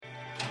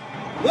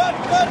Let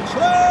the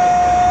train!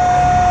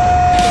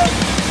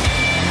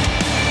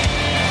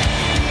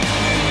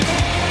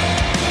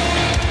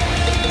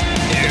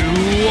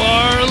 You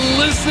are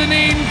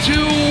listening to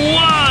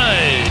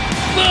What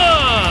the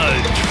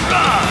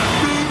Truck.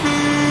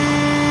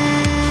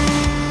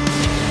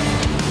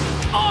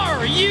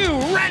 Are you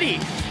ready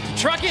to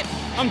truck it?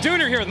 I'm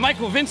Dooner here with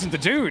Michael Vincent, the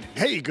dude.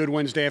 Hey, good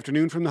Wednesday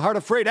afternoon from the heart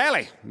of Freight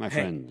Alley, my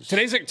friends.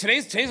 Today's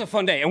a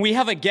fun day, and we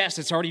have a guest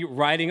that's already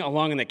riding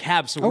along in the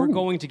cab, so we're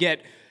going to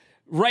get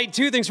right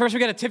to things. First, we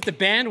got to tip the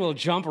band. We'll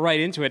jump right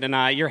into it,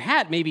 and your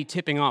hat may be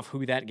tipping off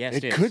who that guest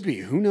is. It could be.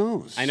 Who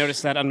knows? I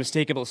noticed that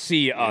unmistakable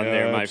C on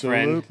there, my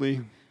friend.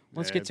 Absolutely.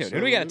 Let's get to it. Who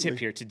do we got a tip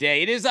here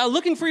today? It is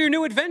looking for your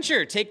new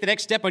adventure. Take the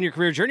next step on your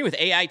career journey with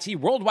AIT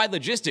Worldwide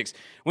Logistics.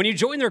 When you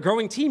join their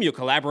growing team, you'll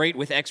collaborate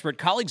with expert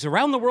colleagues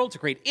around the world to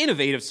create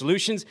innovative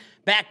solutions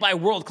backed by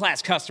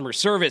world-class customer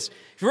service.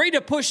 If you're ready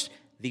to push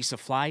the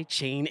supply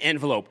chain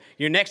envelope,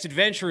 your next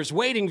adventure is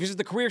waiting. Visit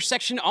the career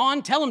section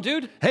on Tell 'em,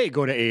 dude. Hey,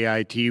 go to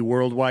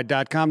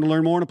AITworldwide.com to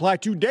learn more and apply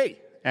today.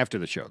 After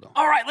the show, though.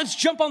 All right, let's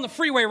jump on the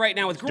freeway right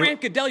now with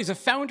Grant Goodell. He's a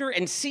founder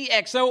and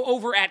CXO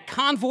over at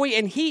Convoy,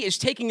 and he is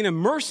taking an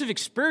immersive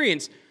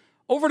experience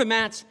over to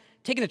Matt's,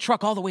 taking a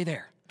truck all the way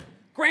there.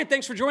 Grant,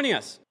 thanks for joining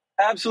us.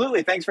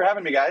 Absolutely. Thanks for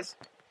having me, guys.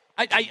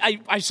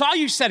 I saw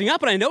you setting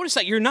up, and I noticed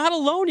that you're not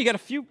alone. You got a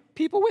few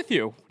people with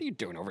you. What are you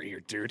doing over here,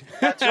 dude?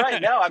 That's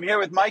right. No, I'm here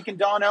with Mike and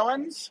Dawn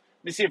Owens.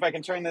 Let me see if I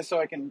can turn this so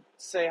I can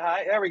say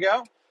hi. There we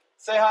go.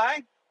 Say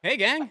hi. Hey,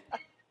 gang.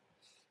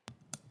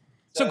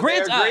 So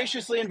Grant, they're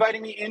graciously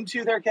inviting me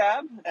into their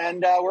cab,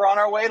 and we're on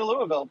our way to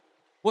Louisville.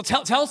 Well,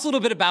 tell us a little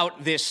bit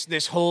about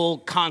this whole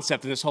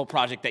concept and this whole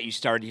project that you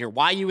started here.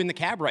 Why are you in the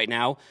cab right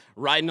now,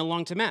 riding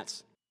along to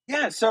Matt's?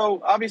 Yeah,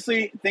 so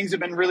obviously things have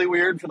been really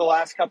weird for the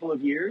last couple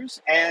of years,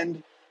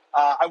 and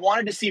I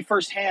wanted to see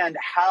firsthand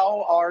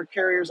how our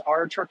carriers,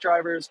 our truck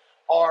drivers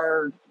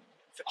are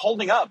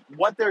holding up,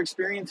 what their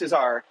experiences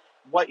are,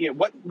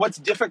 what's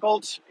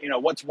difficult,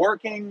 what's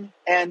working,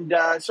 and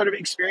sort of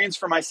experience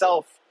for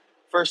myself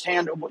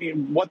firsthand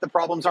what the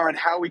problems are and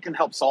how we can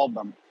help solve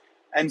them.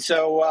 And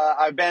so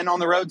I've been on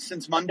the road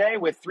since Monday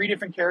with 3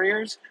 different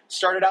carriers,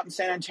 started out in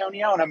San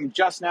Antonio, and I'm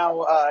just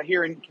now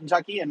here in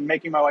Kentucky and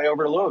making my way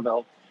over to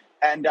Louisville.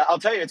 And I'll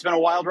tell you, it's been a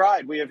wild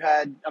ride. We have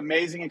had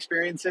amazing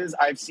experiences.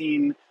 I've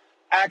seen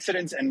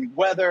accidents and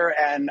weather,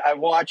 and I've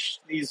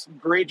watched these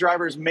great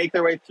drivers make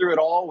their way through it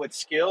all with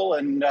skill,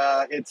 and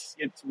it's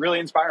really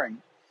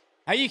inspiring.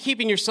 How are you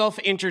keeping yourself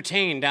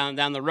entertained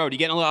down the road? You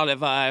getting a lot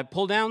of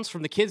pull-downs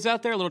from the kids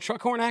out there, a little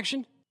truck horn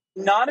action?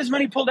 Not as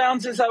many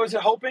pull-downs as I was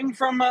hoping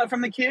from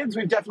the kids.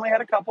 We've definitely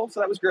had a couple, so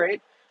that was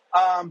great.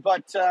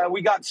 But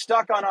we got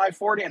stuck on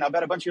I-40, and I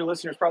bet a bunch of your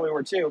listeners probably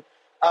were too,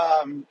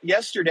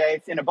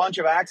 yesterday in a bunch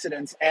of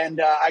accidents.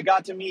 And I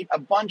got to meet a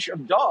bunch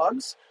of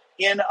dogs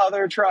in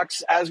other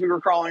trucks as we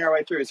were crawling our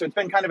way through. So it's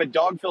been kind of a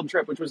dog-filled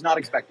trip, which was not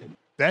expected.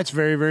 That's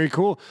very, very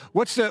cool.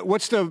 What's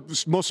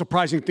the most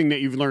surprising thing that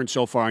you've learned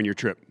so far on your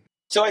trip?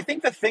 So I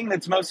think the thing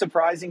that's most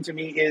surprising to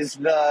me is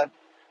the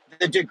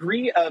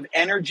degree of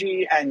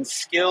energy and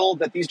skill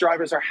that these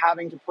drivers are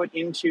having to put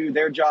into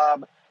their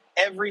job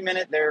every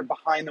minute they're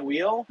behind the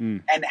wheel,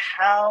 and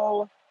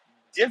how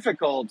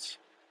difficult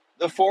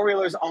the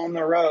four-wheelers on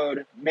the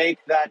road make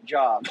that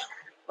job.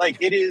 Like,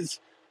 it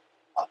is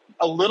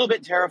a little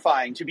bit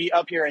terrifying to be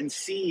up here and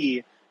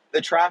see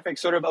the traffic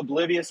sort of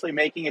obliviously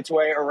making its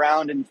way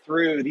around and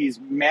through these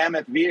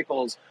mammoth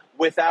vehicles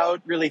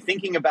without really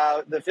thinking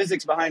about the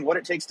physics behind what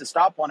it takes to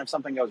stop one if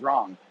something goes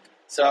wrong.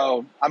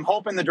 So I'm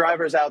hoping the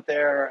drivers out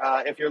there,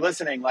 if you're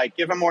listening,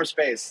 give them more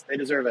space. They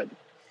deserve it.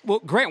 Well,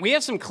 Grant, we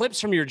have some clips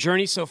from your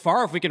journey so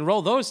far. If we can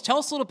roll those, tell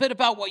us a little bit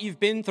about what you've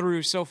been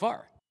through so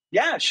far.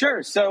 Yeah,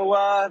 sure. So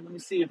let me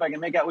see if I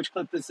can make out which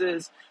clip this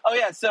is. Oh,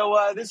 yeah.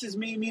 So this is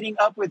me meeting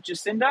up with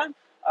Jacinda.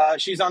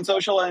 She's on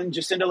social and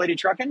Jacinda Lady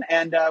Truckin'.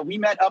 And we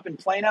met up in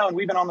Plano, and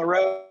we've been on the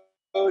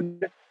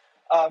road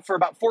for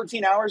about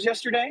 14 hours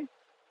yesterday.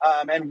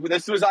 And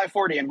this was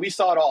I-40, and we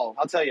saw it all.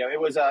 I'll tell you,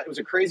 it was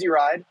a crazy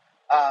ride.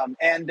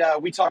 And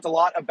we talked a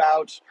lot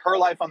about her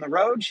life on the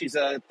road. She's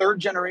a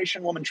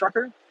third-generation woman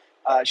trucker.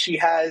 She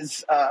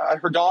has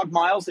her dog,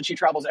 Miles, that she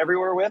travels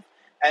everywhere with.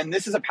 And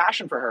this is a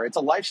passion for her. It's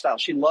a lifestyle.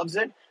 She loves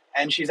it.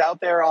 And she's out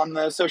there on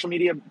the social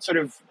media sort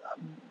of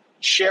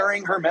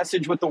sharing her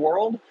message with the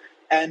world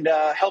and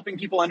helping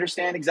people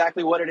understand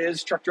exactly what it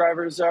is truck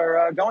drivers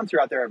are going through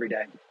out there every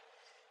day.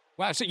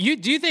 Wow. So do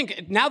you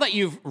think, now that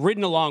you've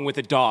ridden along with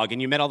a dog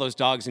and you met all those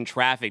dogs in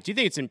traffic, do you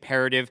think it's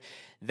imperative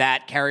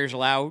that carriers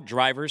allow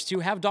drivers to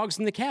have dogs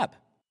in the cab?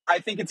 I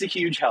think it's a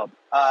huge help.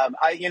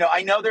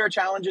 I know there are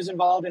challenges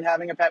involved in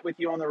having a pet with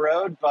you on the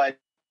road, but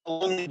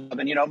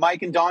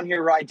Mike and Dawn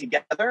here ride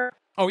together.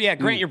 Oh, yeah,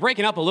 Grant, you're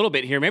breaking up a little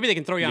bit here. Maybe they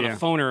can throw you on a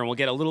phoner and we'll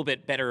get a little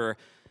bit better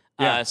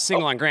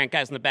signal on Grant.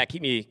 Guys in the back,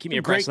 keep me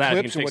abreast of that.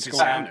 Clips of what's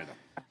going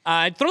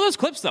on. Throw those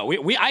clips, though.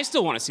 I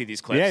still want to see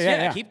these clips.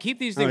 Yeah. Keep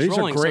these things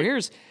rolling. So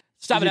here's...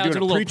 Stop it out, do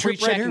a little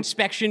pre-check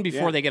inspection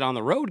before they get on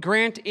the road.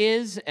 Grant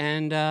is,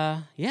 and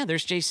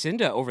there's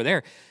Jacinda over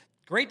there.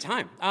 Great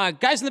time.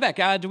 Guys in the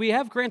back, do we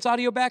have Grant's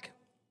audio back?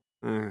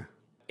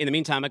 In the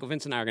meantime, Michael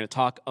Vincent and I are going to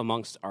talk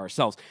amongst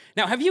ourselves.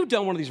 Now, have you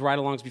done one of these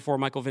ride-alongs before,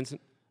 Michael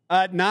Vincent?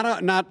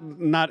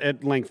 Not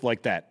at length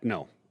like that.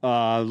 No.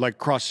 Like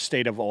across the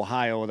state of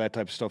Ohio, that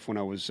type of stuff when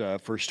I was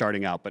first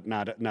starting out, but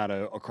not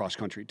a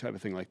cross-country type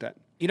of thing like that.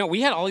 You know,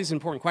 we had all these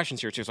important questions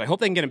here, too, so I hope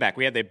they can get them back.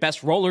 We had the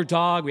best roller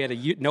dog. We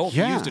had know if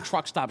he used a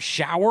truck stop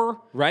shower,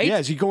 right? Yeah,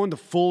 is he going the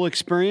full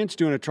experience,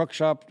 doing a truck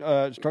shower,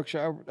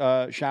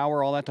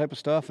 all that type of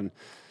stuff? And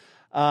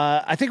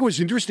I think it was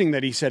interesting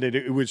that he said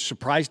it was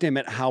surprised him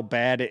at how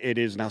bad it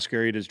is and how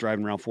scary it is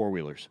driving around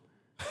four-wheelers.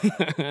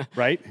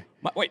 Right?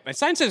 Wait, my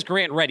sign says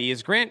Grant ready.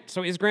 Is Grant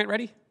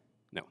ready?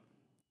 No.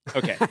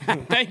 Okay.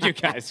 Thank you,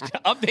 guys.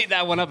 Update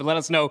that one up and let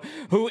us know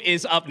who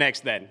is up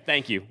next then.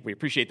 Thank you. We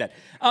appreciate that.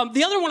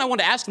 The other one I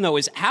want to ask them, though,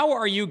 is how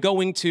are you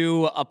going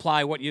to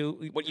apply what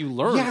you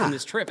learned from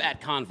this trip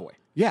at Convoy?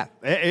 Yeah,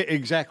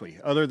 exactly.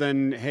 Other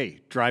than,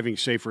 hey, driving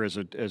safer as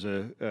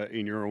a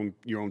in your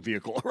own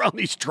vehicle around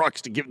these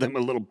trucks to give them a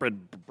little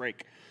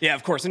break. Yeah,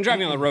 of course. And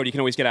driving on the road, you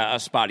can always get a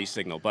spotty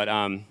signal. But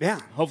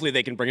hopefully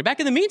they can bring it back.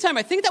 In the meantime,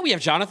 I think that we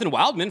have Jonathan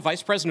Wildman,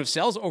 Vice President of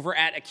Sales over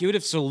at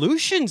Acuitive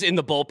Solutions in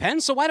the bullpen.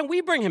 So why don't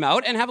we bring him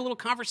out and have a little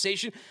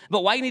conversation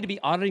about why you need to be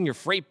auditing your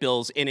freight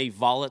bills in a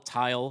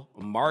volatile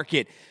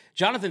market.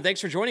 Jonathan,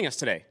 thanks for joining us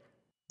today.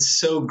 It's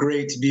so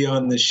great to be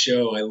on this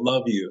show. I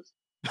love you.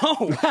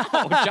 Oh,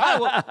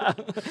 wow.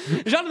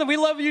 Jonathan, we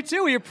love you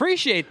too. We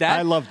appreciate that.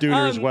 I love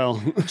Dooner as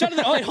well.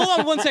 Jonathan, wait, hold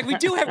on one second. We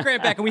do have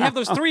Grant back, and we have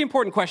those 3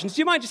 important questions.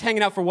 Do you mind just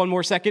hanging out for one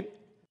more second?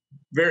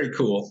 Very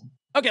cool.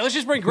 Okay, let's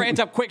just bring Grant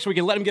up quick so we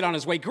can let him get on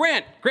his way.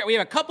 Grant, we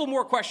have a couple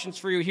more questions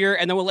for you here,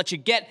 and then we'll let you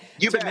get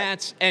to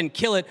Matt's and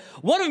kill it.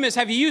 One of them is,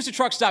 have you used a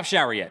truck stop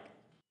shower yet?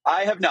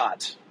 I have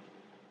not.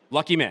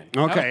 Lucky man.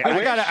 Okay,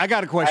 I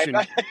got a question.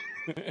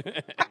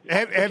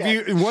 Have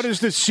you? What is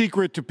the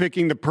secret to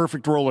picking the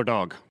perfect roller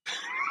dog?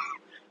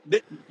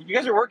 You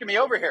guys are working me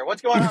over here.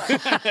 What's going on?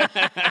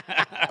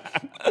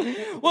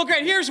 Well,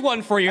 Grant, here's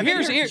one for you.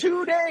 Here's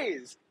 2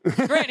 days.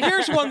 Grant,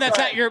 here's one that's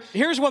at your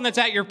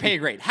pay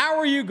grade. How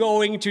are you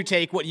going to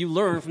take what you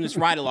learned from this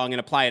ride along and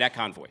apply it at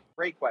Convoy?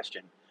 Great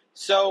question.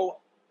 So,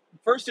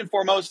 first and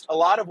foremost, a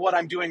lot of what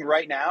I'm doing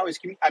right now is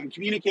I'm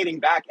communicating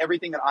back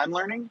everything that I'm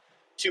learning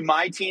to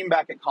my team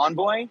back at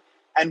Convoy,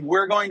 and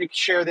we're going to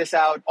share this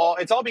out.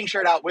 It's all being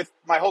shared out with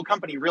my whole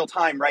company real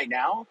time right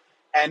now.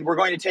 And we're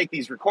going to take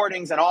these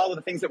recordings and all of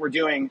the things that we're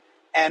doing,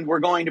 and we're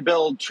going to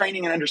build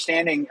training and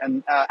understanding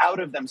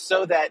out of them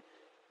so that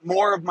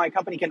more of my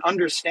company can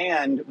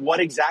understand what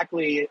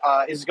exactly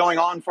is going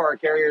on for our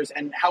carriers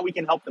and how we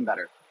can help them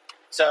better.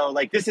 So,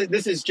 like, this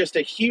is just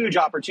a huge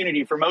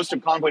opportunity for most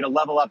of Convoy to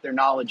level up their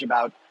knowledge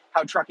about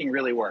how trucking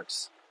really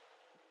works.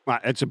 Wow,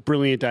 that's a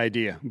brilliant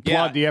idea.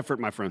 Applaud the effort,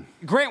 my friend.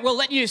 Grant, we'll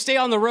let you stay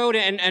on the road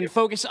and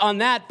focus on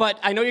that, but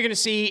I know you're going to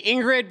see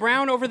Ingrid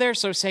Brown over there,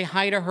 so say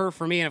hi to her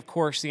for me and, of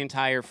course, the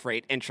entire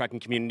freight and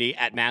trucking community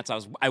at Matt's.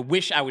 I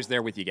wish I was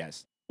there with you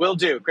guys. Will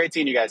do. Great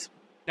seeing you guys.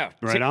 No,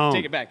 on.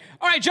 Take it back.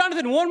 All right,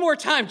 Jonathan, one more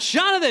time.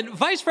 Jonathan,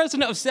 Vice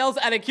President of Sales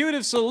at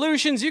Acuitive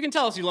Solutions. You can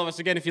tell us you love us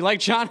again if you like,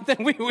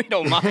 Jonathan. We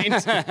don't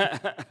mind.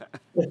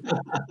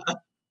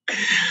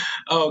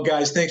 Oh,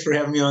 guys, thanks for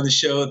having me on the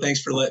show. Thanks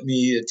for letting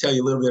me tell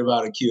you a little bit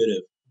about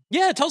Acuitive.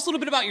 Yeah, tell us a little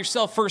bit about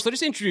yourself first.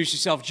 Just introduce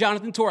yourself,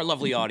 Jonathan, to our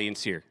lovely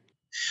audience here.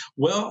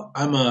 Well,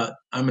 I'm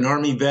an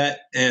Army vet,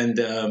 and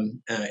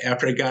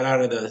after I got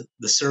out of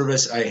the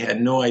service, I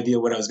had no idea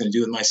what I was going to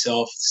do with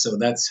myself. So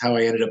that's how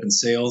I ended up in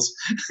sales.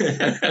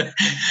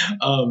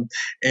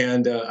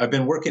 And I've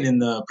been working in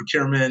the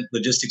procurement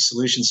logistics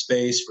solution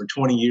space for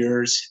 20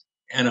 years,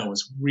 and I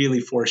was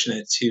really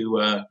fortunate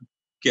to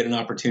get an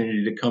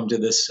opportunity to come to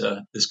this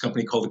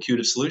company called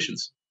Acuitive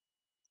Solutions.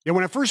 Yeah,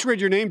 when I first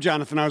read your name,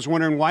 Jonathan, I was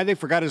wondering why they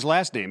forgot his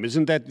last name.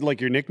 Isn't that like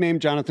your nickname,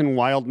 Jonathan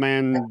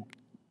Wildman?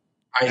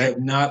 I have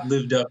not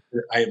lived up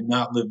to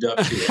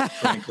it,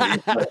 frankly.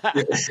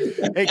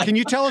 Hey, can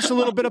you tell us a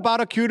little bit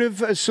about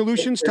Acuitive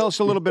Solutions? Tell us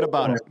a little bit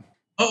about it.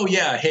 Oh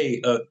yeah,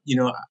 hey,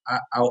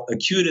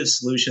 Acuitive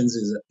Solutions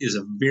is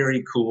a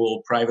very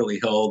cool, privately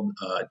held,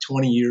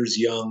 20 years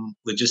young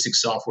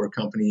logistics software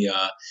company,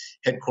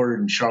 headquartered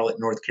in Charlotte,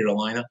 North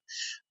Carolina.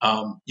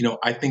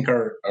 I think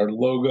our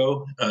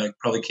logo,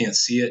 probably can't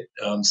see it,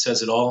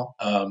 says it all.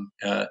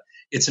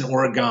 It's an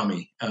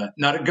origami,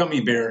 not a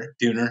gummy bear,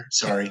 Dooner.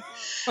 Sorry.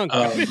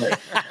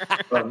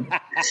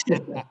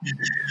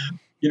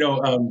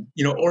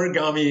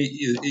 Origami,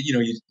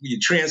 you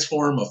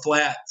transform a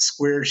flat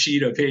square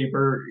sheet of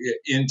paper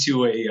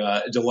into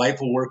a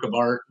delightful work of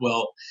art.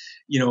 Well,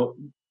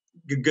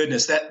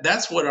 goodness,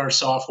 that's what our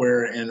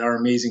software and our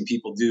amazing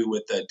people do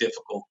with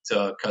difficult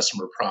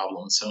customer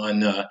problems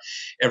on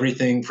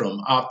everything from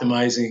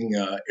optimizing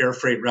air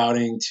freight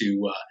routing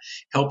to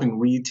helping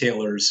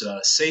retailers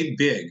save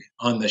big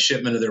on the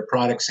shipment of their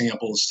product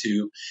samples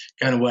to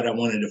kind of what I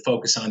wanted to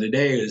focus on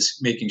today is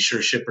making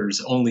sure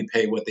shippers only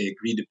pay what they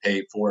agreed to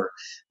pay for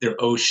their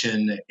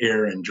ocean,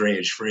 air, and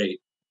drayage freight.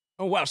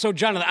 Oh, wow. So,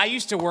 Jonathan, I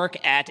used to work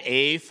at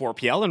a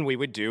 4PL and we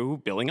would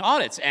do billing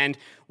audits, and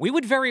we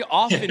would very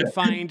often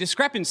find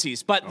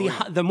discrepancies. But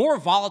the more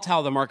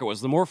volatile the market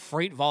was, the more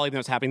freight volume that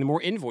was happening, the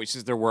more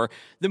invoices there were,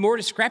 the more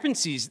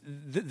discrepancies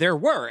there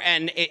were.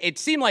 And it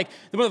seemed like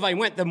the more the volume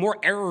went, the more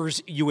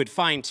errors you would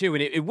find too.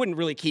 And it wouldn't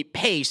really keep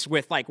pace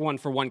with like one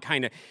for one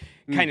kind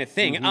of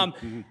thing.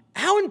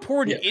 How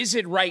important is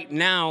it right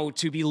now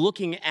to be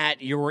looking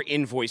at your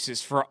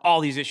invoices for all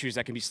these issues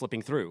that can be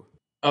slipping through?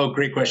 Oh,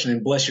 great question.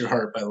 And bless your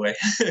heart, by the way.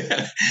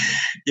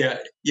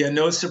 Yeah,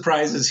 no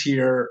surprises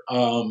here.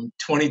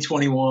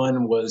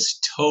 2021 was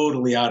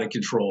totally out of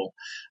control.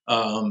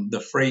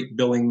 The freight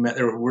billing,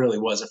 there really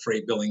was a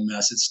freight billing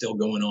mess. It's still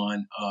going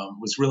on.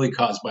 Was really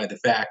caused by the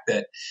fact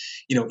that,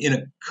 in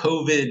a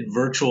COVID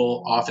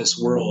virtual office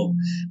world,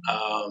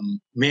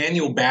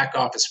 manual back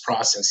office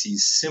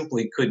processes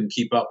simply couldn't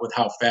keep up with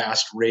how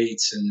fast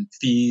rates and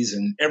fees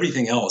and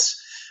everything else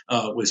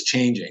was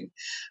changing.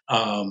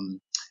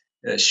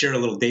 Share a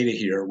little data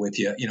here with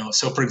you.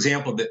 So for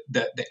example,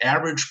 the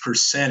average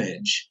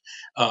percentage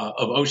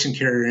of ocean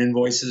carrier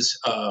invoices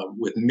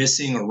with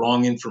missing or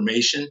wrong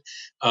information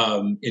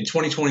in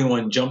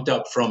 2021 jumped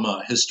up from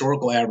a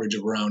historical average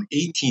of around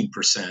 18%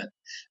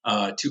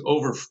 to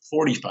over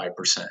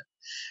 45%.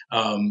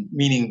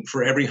 Meaning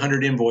for every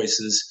 100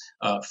 invoices,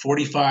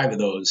 45 of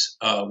those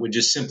would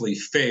just simply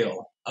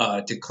fail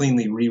to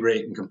cleanly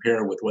re-rate and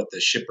compare with what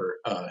the shipper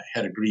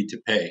had agreed to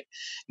pay.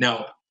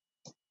 Now,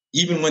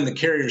 even when the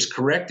carriers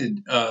corrected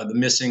the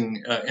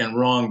missing and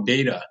wrong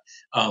data,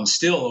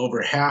 still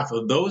over half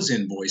of those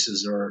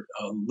invoices, or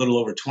a little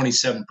over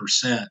 27%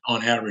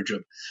 on average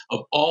of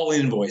all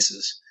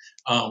invoices,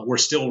 were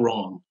still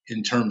wrong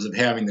in terms of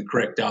having the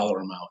correct dollar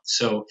amount.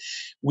 So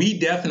we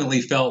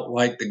definitely felt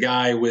like the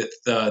guy with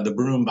the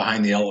broom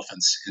behind the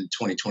elephants in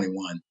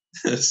 2021.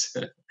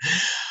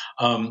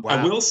 Wow.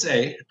 I will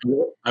say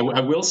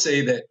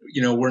that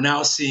we're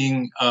now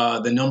seeing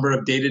the number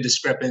of data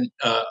discrepant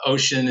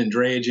ocean and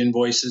drayage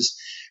invoices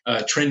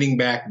trending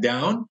back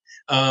down,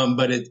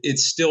 but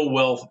it's still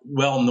well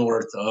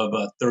north of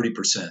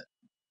 30%.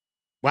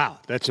 Wow,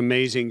 that's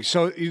amazing.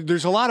 So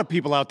there's a lot of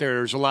people out there.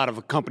 There's a lot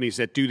of companies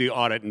that do the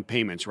audit and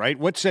payments, right?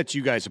 What sets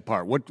you guys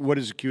apart? What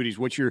is Acuity's?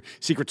 What's your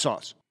secret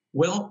sauce?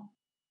 Well,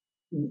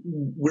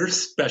 we're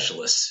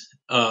specialists.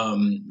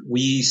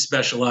 We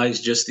specialize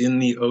just in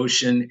the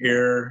ocean,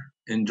 air,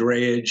 and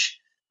drayage,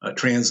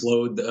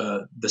 transload,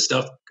 the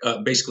stuff,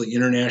 basically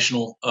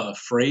international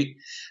freight.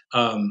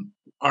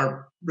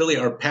 Our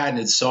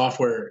patented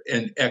software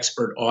and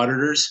expert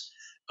auditors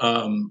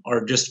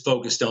are just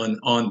focused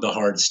on the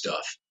hard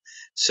stuff.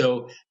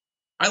 So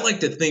I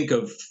like to think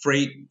of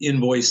freight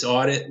invoice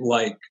audit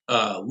like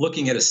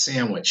looking at a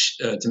sandwich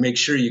to make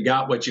sure you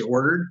got what you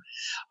ordered.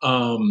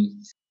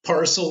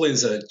 Parcel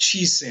is a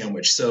cheese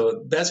sandwich,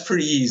 so that's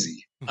pretty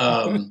easy.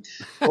 Over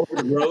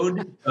the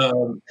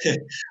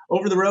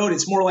road,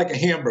 it's more like a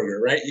hamburger,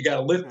 right? You got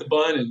to lift the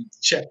bun and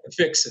check the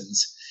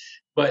fixins.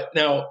 But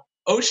now,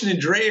 ocean and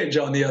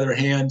drayage, on the other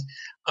hand,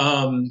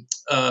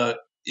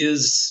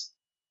 is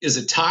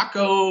a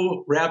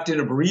taco wrapped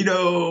in a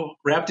burrito,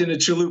 wrapped in a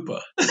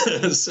chalupa.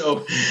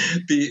 So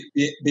the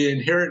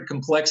inherent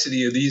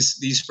complexity of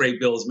these freight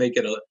bills make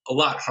it a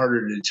lot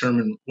harder to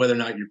determine whether or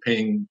not you're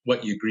paying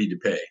what you agreed to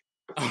pay.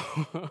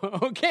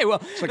 Okay, well,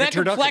 like that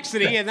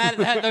complexity and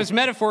that those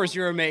metaphors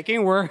you were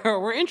making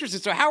were interesting.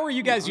 So how are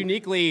you guys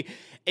uniquely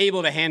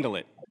able to handle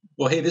it?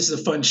 Well, hey, this is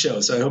a fun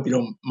show, so I hope you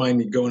don't mind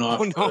me going off.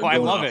 Oh, no, I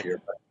love it.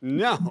 Here.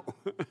 No.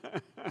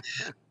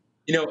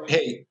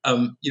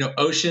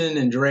 Ocean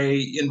and dray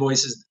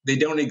invoices, they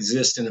don't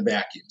exist in a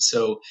vacuum.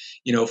 So,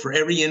 for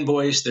every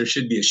invoice, there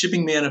should be a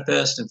shipping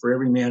manifest, and for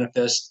every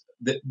manifest,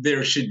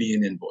 there should be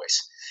an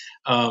invoice.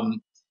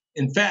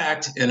 In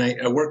fact, and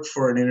I worked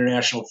for an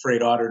international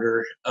freight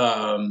auditor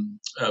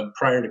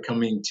prior to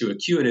coming to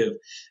Acuitive.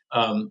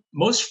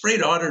 Most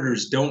freight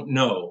auditors don't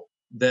know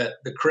that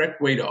the correct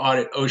way to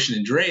audit ocean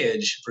and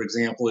drayage, for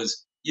example,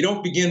 is you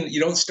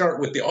don't start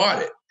with the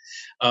audit.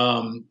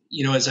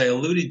 As I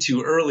alluded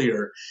to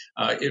earlier,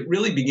 it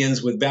really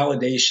begins with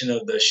validation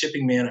of the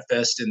shipping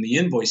manifest and the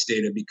invoice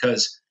data,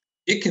 because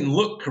it can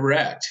look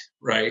correct,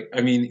 right?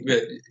 I mean,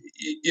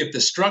 if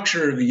the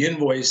structure of the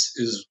invoice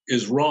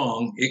is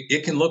wrong,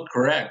 it can look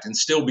correct and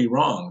still be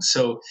wrong.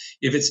 So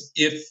if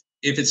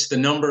it's the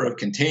number of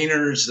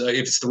containers, if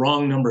it's the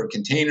wrong number of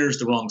containers,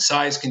 the wrong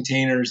size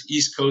containers,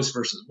 East Coast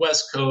versus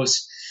West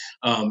Coast,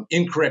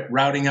 incorrect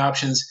routing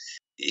options,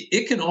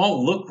 it can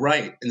all look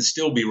right and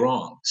still be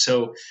wrong.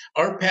 So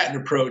our patent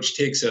approach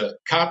takes a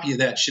copy of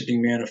that shipping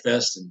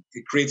manifest and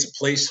it creates a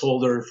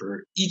placeholder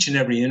for each and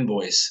every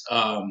invoice.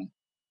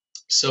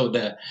 So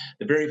the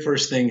very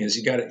first thing is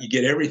you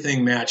get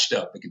everything matched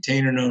up: the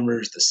container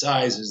numbers, the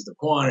sizes, the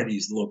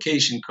quantities, the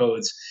location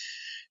codes,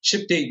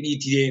 ship date, and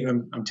ETA.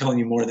 I'm telling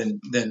you more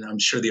than I'm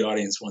sure the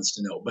audience wants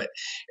to know, but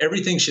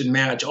everything should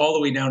match all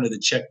the way down to the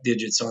check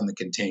digits on the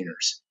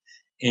containers.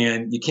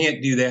 And you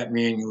can't do that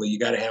manually. You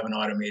got to have an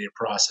automated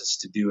process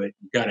to do it.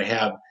 You got to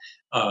have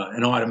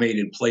an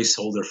automated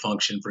placeholder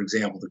function, for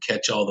example, to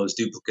catch all those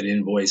duplicate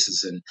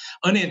invoices and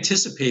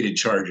unanticipated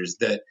charges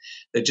that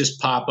just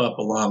pop up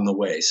along the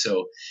way.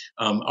 So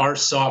our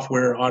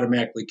software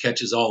automatically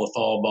catches all the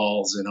fall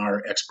balls, and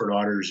our expert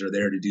auditors are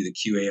there to do the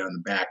QA on the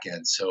back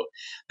end. So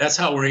that's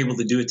how we're able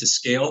to do it to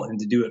scale and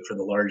to do it for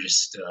the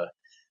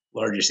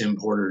largest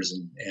importers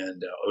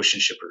and ocean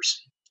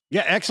shippers.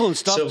 Yeah, excellent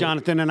stuff, So-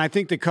 Jonathan. And I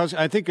think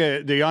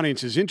the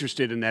audience is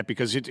interested in that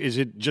because is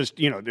it just,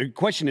 the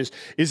question is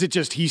it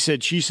just he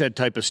said, she said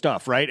type of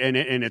stuff, right? And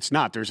it's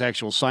not. There's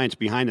actual science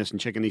behind this and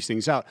checking these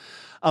things out.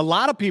 A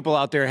lot of people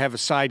out there have a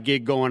side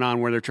gig going on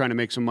where they're trying to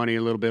make some money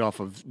a little bit off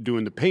of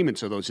doing the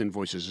payments of those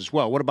invoices as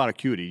well. What about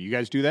Acuity? You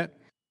guys do that?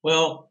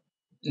 Well,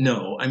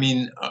 no. I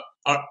mean,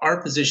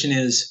 our position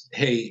is,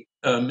 hey,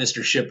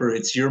 Mr. Shipper,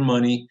 it's your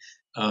money.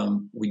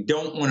 We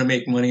don't want to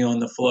make money on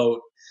the float.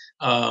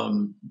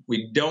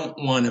 We don't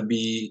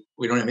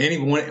have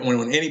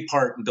any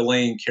part in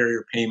delaying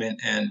carrier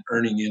payment and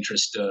earning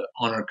interest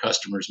on our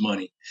customers'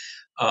 money.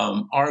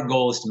 Our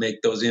goal is to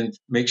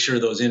make sure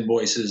those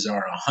invoices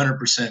are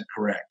 100%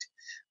 correct.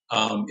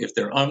 If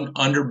they're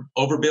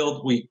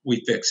overbilled,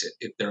 we fix it.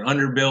 If they're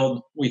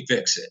underbilled, we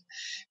fix it.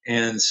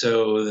 And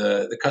so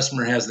the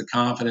customer has the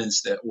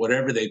confidence that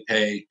whatever they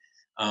pay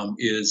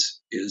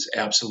is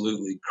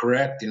absolutely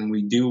correct. And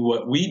we do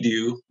what we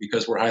do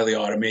because we're highly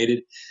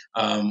automated.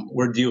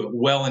 We're due it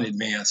well in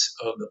advance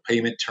of the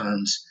payment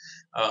terms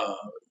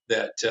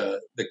that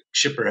the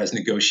shipper has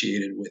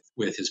negotiated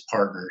with his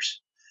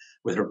partners,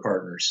 with her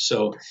partners.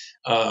 So,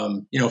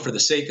 for the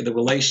sake of the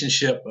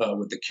relationship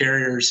with the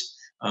carriers,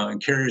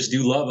 and carriers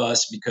do love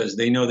us because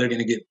they know they're going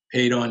to get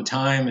paid on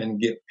time and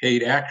get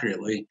paid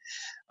accurately.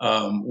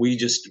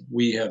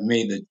 We have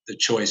made the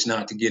choice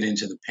not to get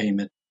into the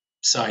payment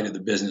side of the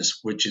business,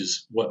 which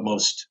is what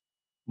most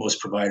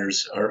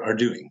providers are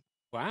doing.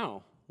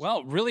 Wow.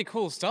 Well, really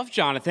cool stuff,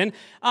 Jonathan.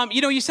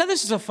 You said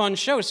this is a fun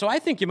show, so I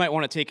think you might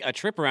want to take a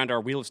trip around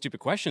our Wheel of Stupid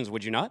Questions,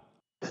 would you not?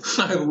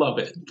 I love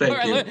it.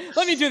 Thank you.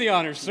 Let me do the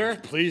honors, sir.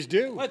 Please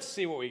do. Let's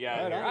see what we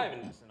got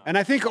here. And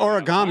I think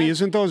origami,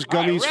 isn't those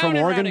gummies from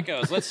Oregon? It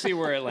goes. Let's see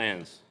where it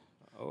lands.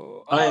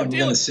 I am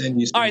going to send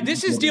you some. All right,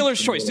 this is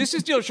dealer's choice.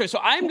 So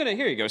I'm going to,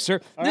 here you go,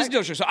 sir. This is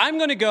dealer's choice. So I'm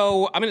going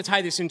to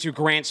tie this into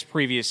Grant's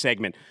previous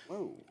segment.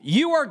 Whoa.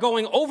 You are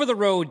going over the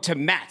road to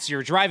Matt's.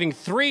 You're driving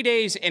 3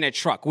 days in a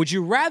truck. Would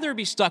you rather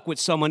be stuck with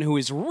someone who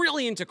is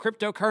really into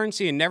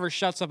cryptocurrency and never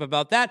shuts up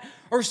about that,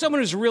 or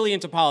someone who's really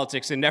into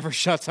politics and never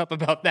shuts up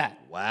about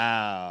that?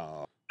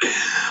 Wow.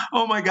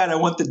 Oh my God, I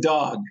want the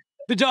dog.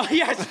 The dog,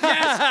 yes,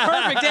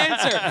 perfect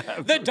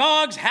answer. The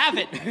dogs have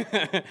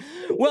it.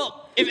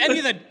 Well, if any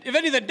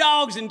of the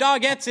dogs and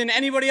dogettes and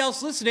anybody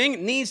else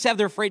listening needs to have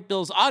their freight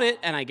bills audited,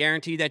 and I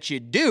guarantee that you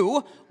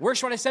do, where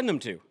should I send them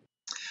to?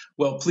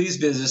 Well, please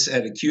visit us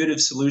at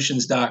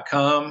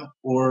acuitivesolutions.com,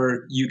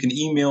 or you can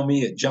email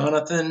me at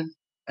Jonathan.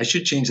 I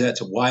should change that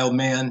to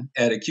Wildman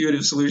at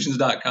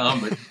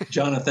acuitivesolutions.com, but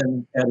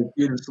Jonathan at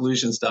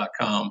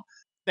acuitivesolutions.com.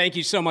 Thank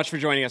you so much for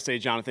joining us today,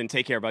 Jonathan.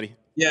 Take care, buddy.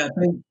 Yeah,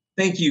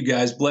 thank you,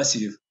 guys. Bless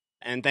you.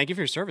 And thank you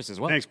for your service as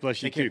well. Thanks,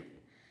 bless you too.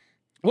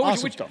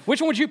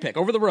 Which one would you pick?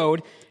 Over the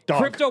road,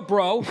 dog. Crypto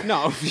bro.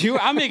 No,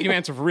 I'm making you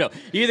answer for real.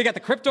 You either got the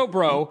crypto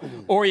bro,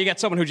 or you got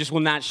someone who just will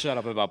not shut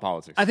up about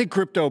politics. I think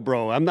crypto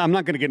bro. I'm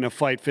not going to get in a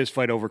fist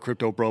fight over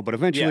crypto bro, but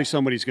eventually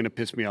somebody's going to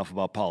piss me off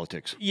about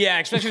politics. Yeah,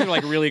 especially if they're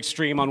like really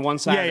extreme on one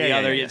side or the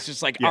other. It's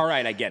just like, all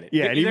right, I get it.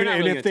 Yeah,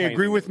 and if they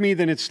agree with me,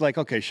 then it's like,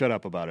 okay, shut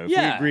up about it. If we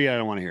agree, I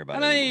don't want to hear about it.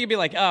 And then you could be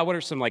like, what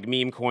are some like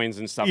meme coins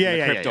and stuff from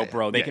the crypto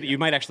bro? You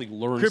might actually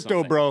learn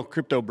crypto something.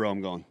 Crypto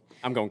bro,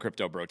 I'm going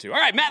crypto bro too. All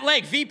right, Matt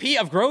Legg, VP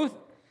of Growth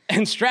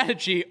and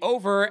Strategy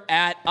over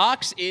at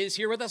Ox, is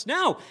here with us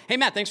now. Hey,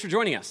 Matt, thanks for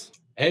joining us.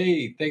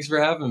 Hey, thanks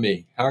for having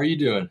me. How are you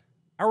doing?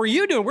 How are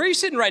you doing? Where are you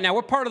sitting right now?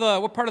 What part of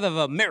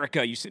America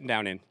are you sitting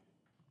down in?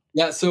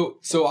 Yeah, so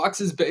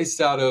Ox is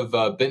based out of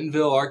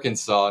Bentonville,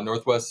 Arkansas,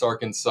 Northwest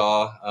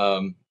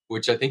Arkansas,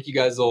 which I think you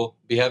guys will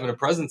be having a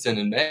presence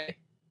in May.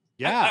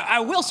 Yeah,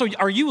 I will. So,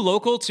 are you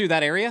local to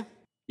that area?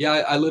 Yeah,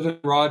 I live in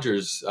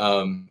Rogers,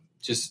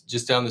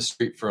 just down the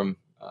street from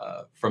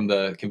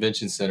the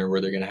convention center where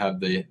they're going to have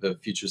the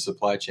future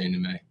supply chain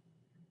in May.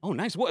 Oh,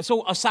 nice.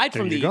 So aside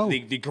from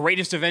the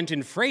greatest event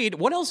in freight,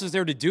 what else is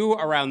there to do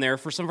around there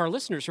for some of our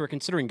listeners who are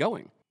considering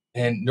going?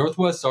 And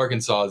Northwest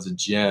Arkansas is a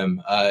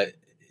gem.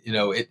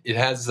 It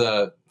has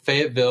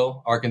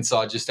Fayetteville,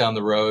 Arkansas, just down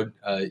the road,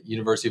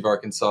 University of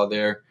Arkansas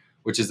there,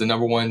 which is the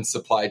 #1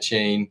 supply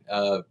chain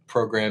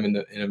program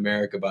in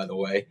America, by the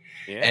way.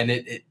 Yeah.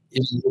 And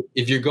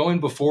if you're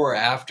going before or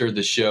after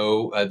the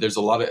show, there's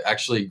a lot of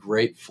actually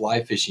great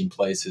fly fishing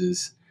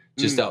places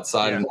just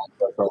outside of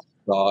Northwest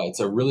Arkansas. It's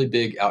a really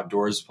big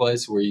outdoors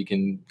place where you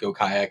can go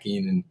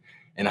kayaking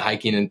and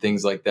hiking and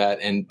things like that.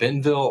 And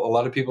Bentonville, a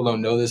lot of people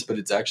don't know this, but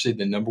it's actually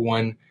the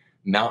 #1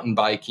 mountain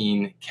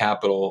biking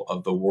capital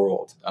of the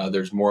world.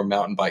 There's more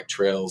mountain bike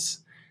trails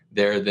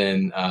there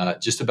than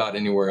just about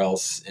anywhere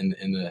else in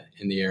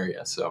the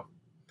area. So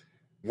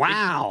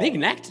Wow.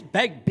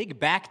 Big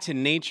back to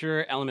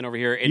nature element over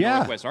here in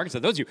Northwest Arkansas.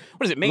 Those of you,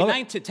 what is it, May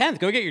 9th to 10th?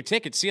 Go get your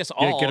tickets. See us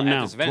all get them at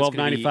now. this event. It's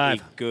going to be a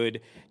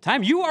good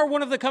time. You are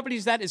one of the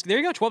companies that is, there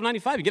you go,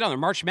 $12.95. You get on there,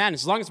 March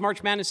Madness. As long as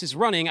March Madness is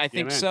running, I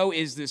think so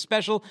is the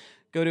special.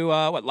 Go to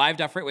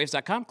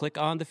live.freightwaves.com, click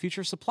on the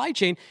future supply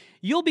chain.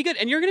 You'll be good.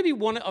 And you're going to be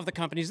one of the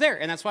companies there.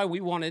 And that's why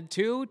we wanted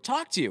to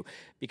talk to you,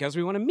 because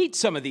we want to meet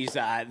some of these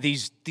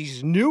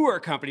newer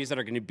companies that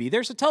are going to be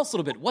there. So tell us a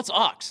little bit. What's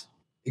Ox?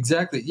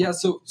 Exactly. Yeah.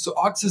 So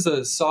Ox is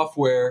a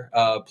software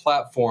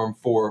platform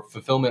for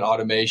fulfillment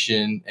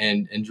automation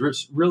and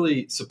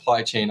really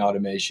supply chain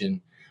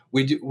automation.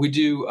 We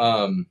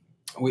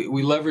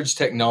leverage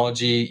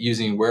technology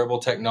using wearable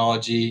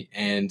technology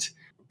and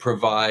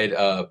provide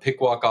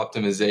pick walk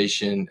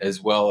optimization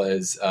as well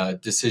as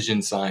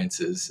decision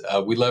sciences.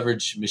 We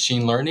leverage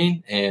machine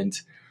learning and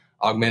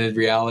augmented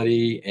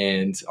reality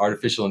and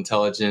artificial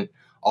intelligence,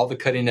 all the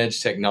cutting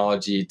edge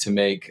technology to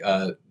make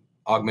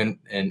augment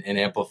and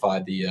amplify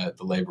the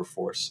labor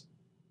force.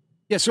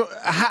 Yeah. So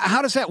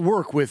how does that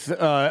work with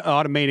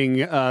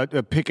automating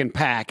the pick and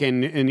pack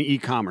and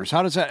e-commerce?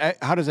 How does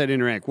that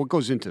interact? What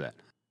goes into that?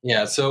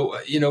 Yeah. So,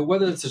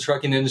 whether it's the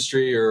trucking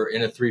industry or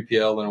in a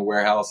 3PL in a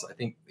warehouse, I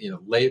think,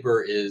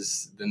 labor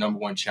is the number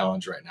one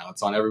challenge right now.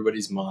 It's on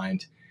everybody's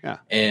mind. Yeah.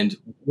 And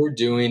what we're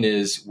doing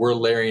is we're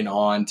layering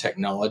on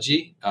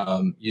technology,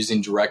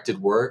 using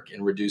directed work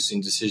and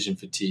reducing decision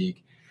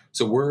fatigue.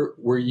 So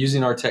we're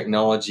using our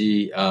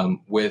technology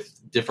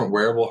with different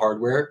wearable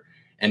hardware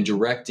and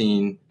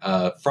directing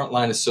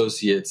frontline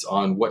associates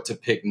on what to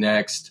pick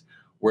next,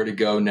 where to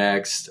go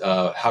next,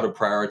 how to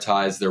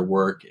prioritize their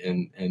work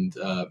and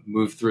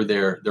move through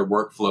their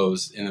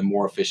workflows in a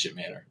more efficient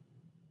manner.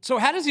 So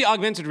how does the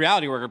augmented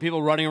reality work? Are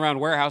people running around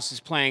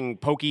warehouses playing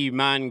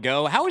Pokemon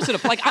Go? How is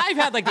it? Like, I've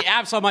had the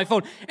apps on my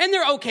phone, and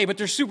they're okay, but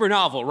they're super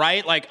novel,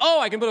 right? Like,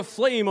 I can put a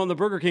flame on the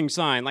Burger King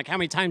sign. Like, how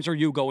many times are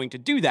you going to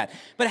do that?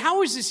 But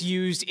how is this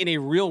used in a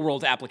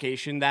real-world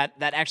application that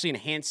actually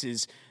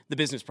enhances the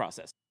business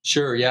process?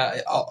 Sure,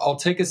 yeah. I'll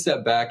take a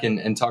step back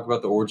and talk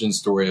about the origin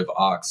story of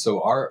Ox.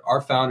 So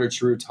our founder,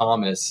 True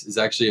Thomas, is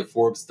actually a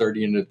Forbes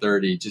 30 under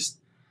 30, just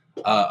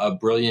a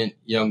brilliant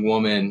young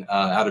woman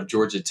out of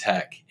Georgia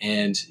Tech.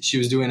 And she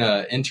was doing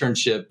an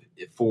internship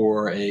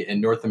for a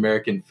North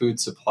American food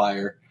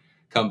supplier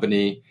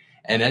company.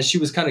 And as she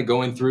was kind of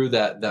going through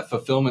that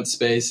fulfillment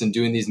space and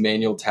doing these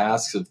manual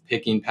tasks of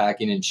picking,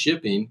 packing, and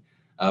shipping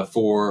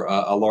for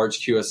a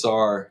large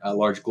QSR, a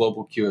large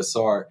global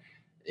QSR,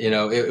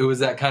 it was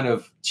that kind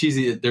of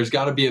cheesy, there's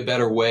got to be a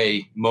better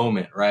way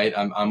moment, right?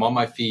 I'm on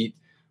my feet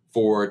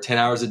for 10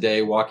 hours a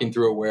day, walking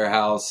through a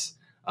warehouse,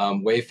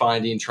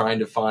 wayfinding, trying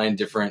to find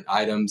different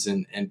items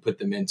and put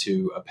them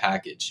into a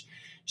package.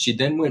 She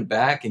then went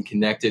back and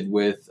connected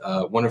with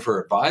one of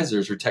her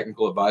advisors, her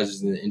technical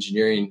advisors in the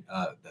engineering,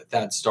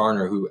 Thad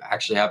Starner, who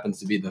actually happens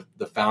to be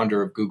the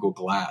founder of Google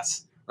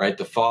Glass, right?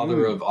 The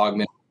father of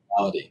augmented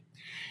reality.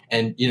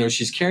 And,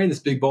 she's carrying this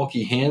big,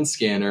 bulky hand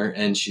scanner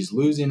and she's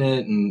losing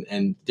it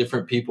and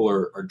different people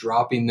are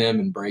dropping them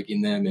and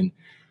breaking them.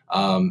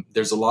 And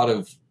there's a lot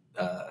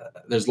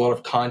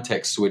of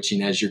context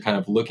switching as you're kind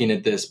of looking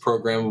at this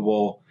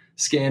programmable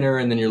scanner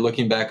and then you're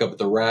looking back up at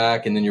the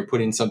rack and then you're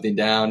putting something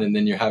down and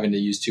then you're having to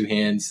use two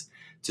hands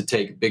to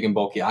take big and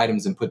bulky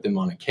items and put them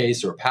on a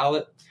case or a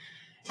pallet.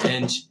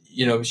 And,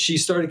 she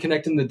started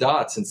connecting the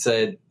dots and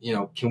said,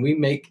 can we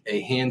make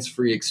a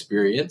hands-free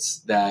experience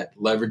that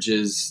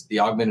leverages the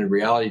augmented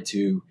reality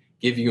to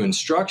give you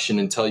instruction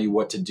and tell you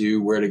what to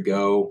do, where to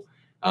go,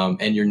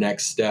 and your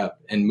next step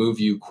and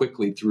move you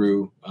quickly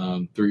through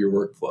your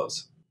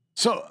workflows.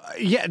 So,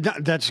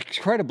 that's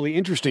incredibly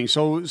interesting.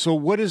 So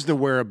what is the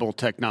wearable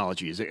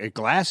technology? Is it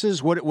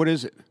glasses? What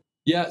is it?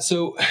 Yeah.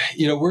 So,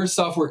 we're a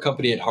software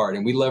company at heart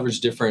and we leverage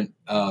different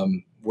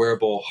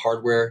wearable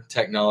hardware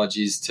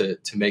technologies to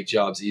make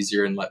jobs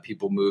easier and let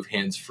people move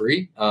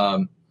hands-free.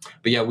 But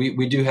yeah,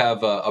 we do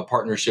have a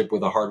partnership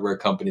with a hardware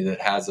company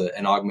that has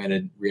an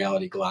augmented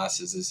reality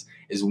glasses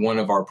is one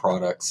of our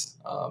products.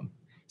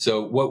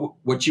 So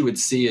what you would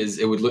see is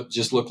it would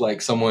look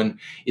like someone,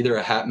 either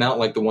a hat mount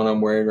like the one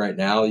I'm wearing right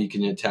now. You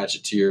can attach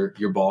it to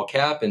your ball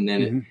cap, and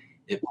then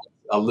it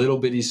a little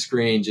bitty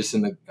screen just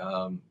in the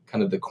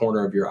kind of the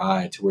corner of your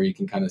eye to where you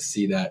can kind of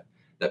see that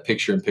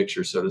picture in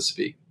picture, so to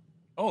speak.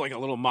 Oh, like a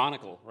little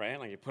monocle, right?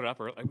 Like you put it up,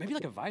 or maybe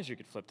like a visor you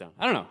could flip down.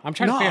 I don't know. I'm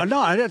trying to figure.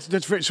 No,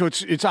 that's very, so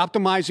it's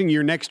optimizing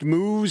your next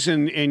moves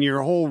and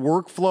your whole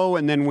workflow,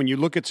 and then when you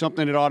look at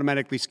something, it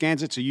automatically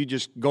scans it, so you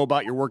just go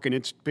about your work and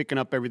it's picking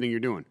up everything you're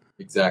doing.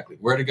 Exactly.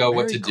 Where to go,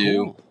 what to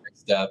do,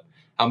 next step,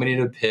 how many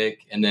to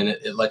pick, and then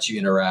it lets you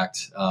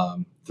interact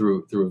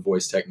through a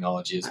voice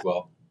technology as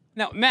well.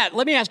 Now, Matt,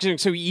 let me ask you.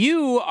 So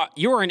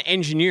you're an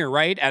engineer,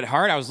 right, at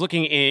heart? I was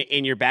looking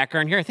in your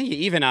background here. I think you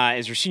even,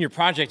 as your senior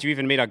project, you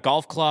even made a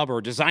golf club or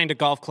designed a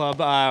golf club,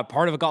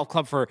 part of a golf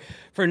club for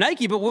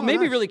Nike. But what made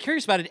me really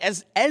curious about it,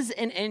 as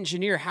an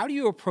engineer, how do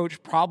you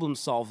approach problem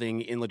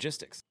solving in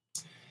logistics?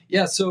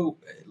 Yeah. So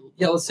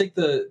let's take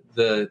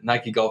the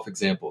Nike golf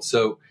example.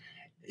 So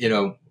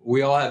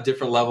we all have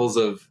different levels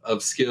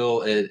of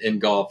skill in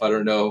golf. I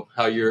don't know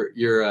how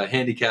your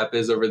handicap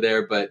is over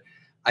there, but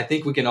I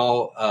think we can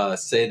all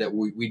say that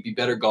we'd be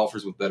better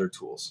golfers with better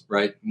tools,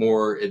 right?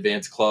 More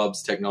advanced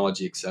clubs,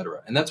 technology, et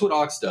cetera. And that's what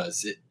Ox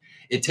does.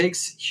 It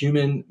takes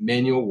human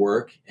manual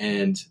work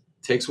and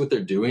takes what they're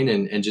doing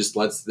and just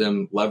lets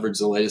them leverage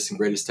the latest and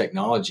greatest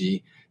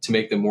technology to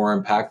make them more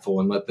impactful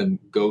and let them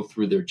go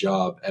through their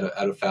job at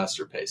a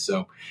faster pace.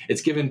 So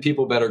it's given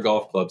people better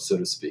golf clubs, so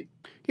to speak.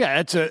 Yeah,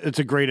 it's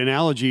a great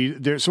analogy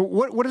there. So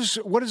what's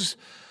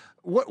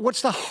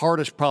the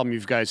hardest problem you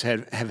guys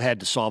have had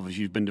to solve as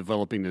you've been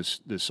developing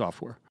this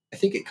software? I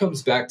think it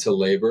comes back to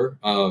labor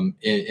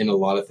in a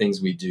lot of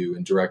things we do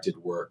in directed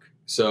work.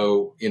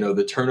 So,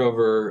 the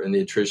turnover and the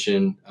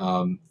attrition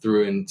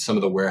through in some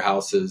of the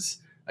warehouses,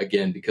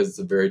 again, because it's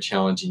a very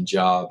challenging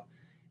job,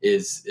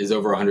 is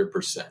over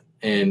 100%.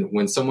 And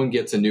when someone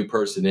gets a new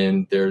person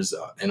in, there's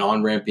an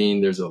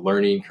on-ramping, there's a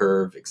learning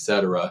curve, et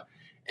cetera.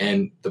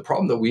 And the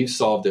problem that we've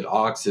solved at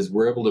Ox is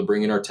we're able to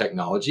bring in our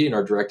technology and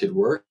our directed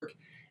work,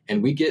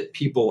 and we get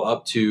people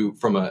up to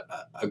from a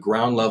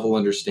ground level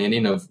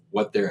understanding of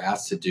what they're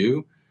asked to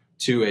do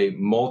to a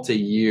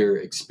multi-year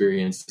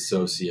experienced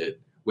associate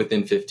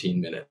within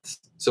 15 minutes.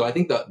 So I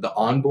think the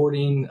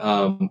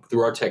onboarding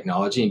through our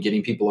technology and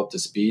getting people up to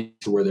speed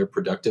to where they're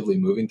productively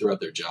moving throughout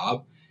their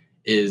job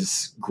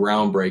is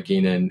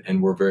groundbreaking,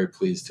 and we're very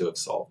pleased to have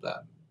solved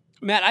that.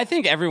 Matt, I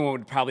think everyone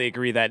would probably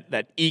agree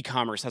that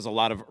e-commerce has a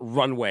lot of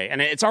runway,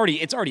 and it's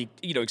already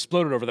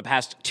exploded over the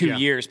past 2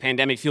 years.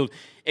 Pandemic fueled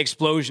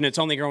explosion. It's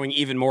only growing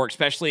even more,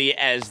 especially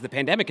as the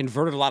pandemic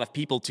converted a lot of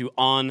people to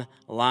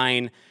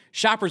online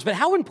shoppers. But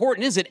how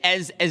important is it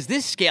as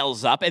this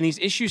scales up and these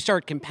issues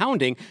start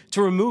compounding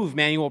to remove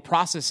manual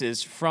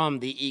processes from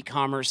the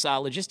e-commerce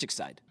logistics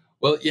side?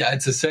 Well, yeah,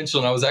 it's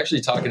essential. And I was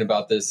actually talking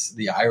about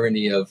the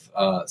irony of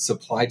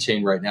supply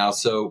chain right now.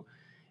 So,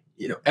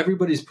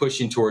 everybody's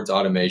pushing towards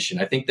automation.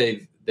 I think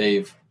they've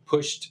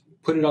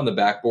put it on the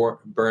back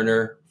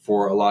burner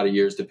for a lot of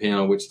years, depending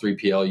on which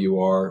 3PL you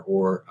are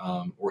or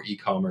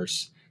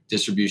e-commerce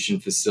distribution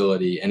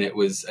facility. And it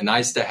was a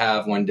nice to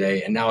have one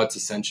day, and now it's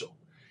essential.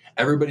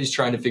 Everybody's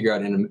trying to figure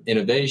out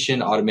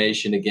innovation,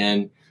 automation.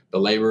 Again, the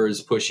labor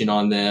is pushing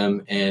on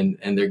them, and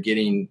they're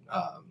getting,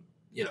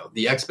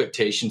 the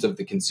expectations of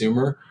the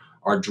consumer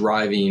are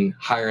driving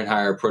higher and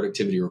higher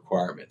productivity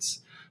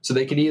requirements. So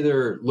they can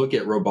either look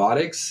at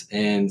robotics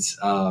and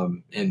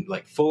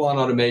like full on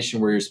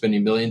automation where you're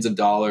spending millions of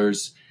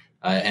dollars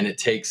and it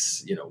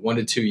takes 1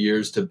 to 2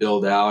 years to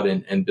build out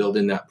and build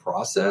in that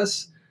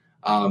process.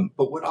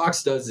 But what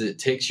Ox does is it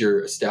takes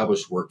your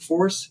established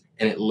workforce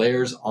and it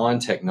layers on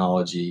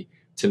technology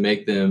to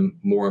make them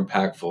more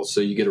impactful.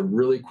 So you get a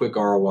really quick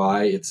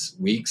ROI. It's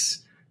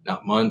weeks,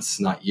 not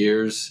months, not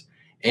years.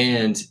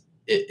 And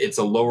it's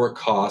a lower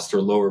cost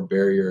or lower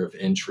barrier of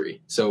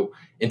entry. So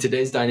in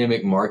today's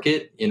dynamic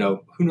market,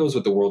 who knows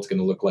what the world's going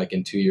to look like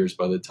in 2 years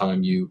by the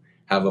time you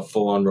have a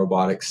full-on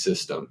robotics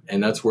system.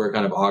 And that's where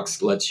kind of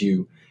Ox lets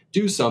you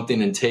do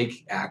something and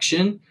take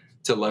action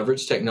to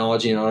leverage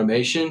technology and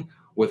automation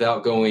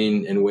without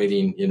going and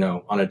waiting,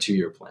 on a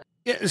 2-year plan.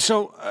 Yeah,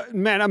 so,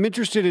 Matt, I'm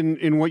interested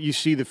in what you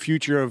see the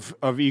future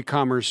of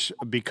e-commerce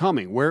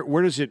becoming.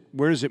 Where does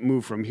it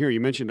move from here? You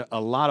mentioned a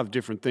lot of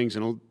different things,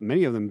 and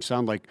many of them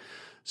sound like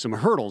some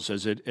hurdles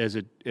as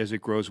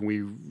it grows when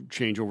we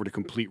change over to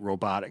complete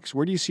robotics.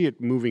 Where do you see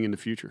it moving in the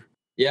future?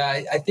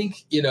 Yeah, I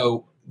think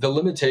the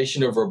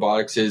limitation of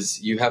robotics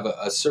is you have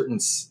a certain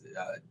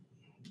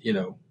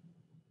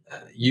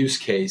use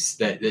case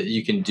that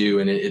you can do,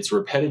 and it's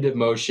repetitive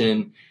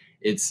motion.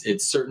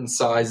 It's certain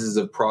sizes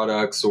of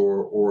products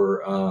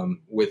or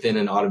within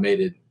an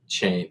automated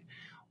chain.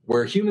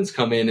 Where humans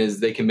come in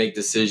is they can make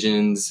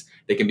decisions,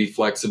 they can be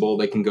flexible,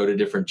 they can go to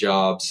different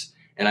jobs.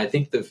 And I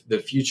think the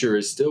future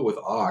is still with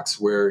Ox,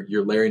 where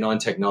you're layering on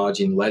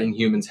technology and letting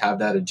humans have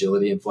that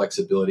agility and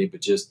flexibility,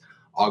 but just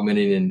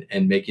augmenting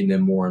and making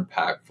them more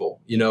impactful.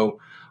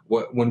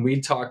 When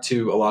we talk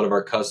to a lot of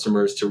our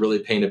customers to really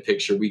paint a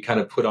picture, we kind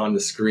of put on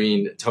the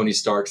screen Tony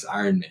Stark's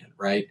Iron Man,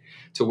 right?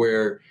 To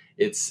where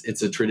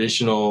it's a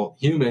traditional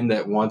human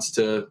that wants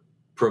to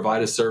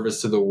provide a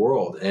service to the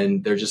world,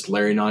 and they're just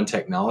layering on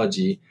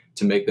technology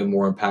to make them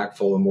more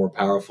impactful and more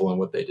powerful in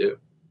what they do.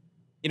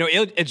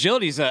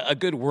 Agility is a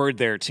good word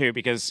there, too,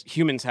 because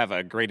humans have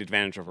a great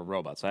advantage over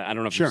robots. I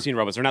don't know if you've seen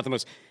robots. They're not the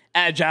most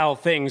agile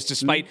things,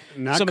 despite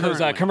some of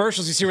those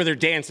commercials you see where they're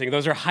dancing.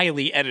 Those are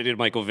highly edited,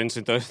 Michael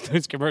Vincent,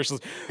 those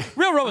commercials.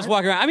 Real robots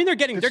walking around. I mean, they're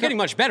getting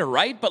much better,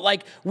 right?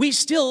 But, we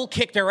still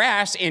kick their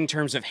ass in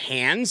terms of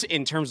hands,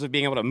 in terms of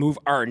being able to move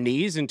our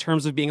knees, in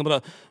terms of being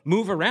able to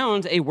move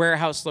around a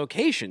warehouse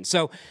location.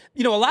 So,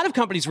 a lot of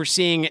companies we're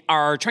seeing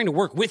are trying to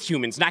work with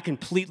humans, not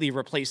completely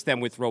replace them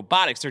with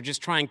robotics. They're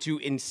just trying to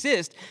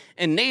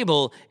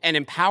enable and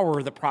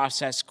empower the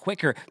process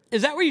quicker.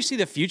 Is that where you see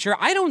the future?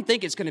 I don't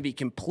think it's going to be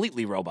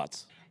completely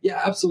robots.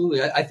 Yeah,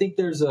 absolutely. I think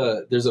there's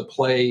a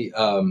play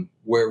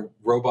where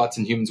robots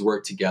and humans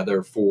work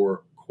together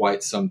for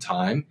quite some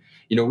time.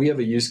 We have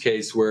a use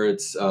case where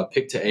it's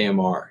pick to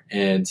AMR,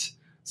 and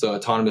So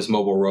autonomous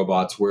mobile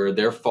robots, where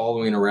they're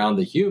following around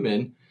the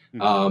human,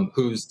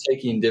 who's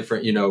taking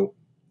different,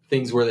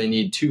 things where they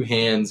need two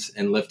hands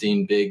and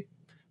lifting big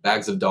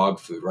bags of dog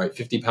food, right?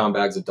 50-pound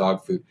bags of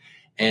dog food.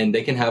 And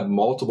they can have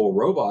multiple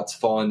robots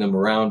following them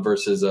around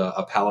versus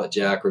a pallet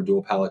jack or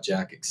dual pallet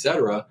jack, et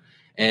cetera.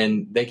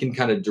 And they can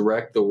kind of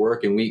direct the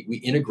work. And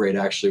we integrate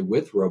actually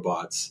with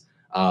robots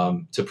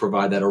to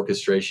provide that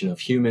orchestration of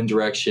human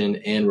direction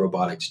and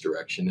robotics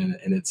direction.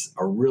 And it's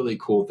a really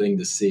cool thing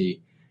to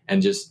see,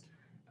 and just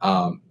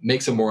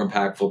makes them more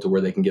impactful to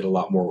where they can get a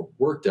lot more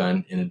work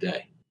done in a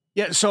day.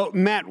 Yeah. So,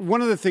 Matt,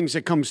 one of the things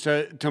that comes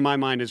to my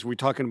mind is we're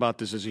talking about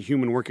this as a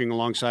human working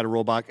alongside a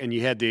robot, and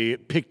you had the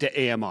pick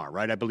to AMR,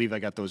 right? I believe I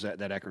got that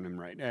acronym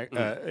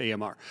right.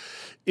 AMR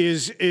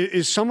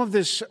is some of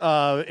this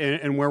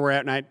and where we're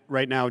at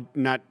right now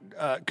not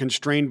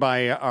constrained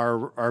by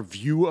our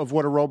view of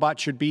what a robot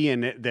should be,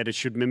 and that it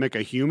should mimic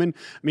a human.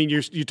 I mean,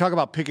 you talk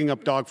about picking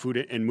up dog food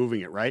and moving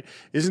it, right?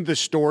 Isn't the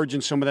storage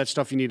and some of that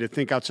stuff you need to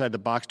think outside the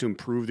box to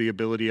improve the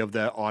ability of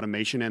the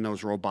automation and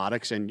those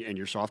robotics and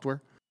your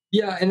software?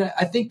 Yeah, and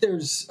I think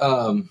there's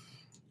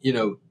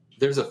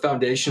there's a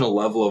foundational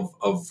level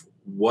of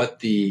what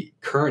the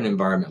current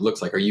environment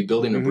looks like. Are you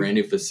building a brand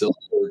new facility,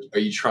 or are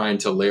you trying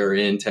to layer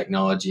in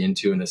technology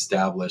into an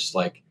established,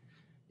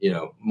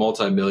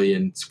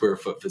 multi-million square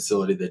foot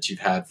facility that you've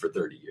had for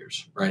 30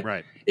 years, right?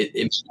 Right.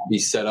 It should be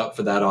set up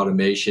for that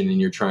automation,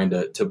 and you're trying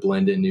to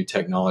blend in new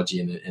technology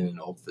in an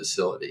old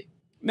facility.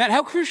 Matt,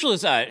 how crucial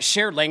is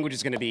shared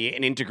language going to be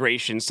in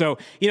integration? So,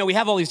 we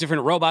have all these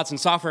different robots and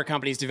software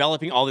companies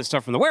developing all this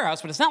stuff from the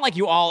warehouse, but it's not like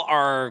you all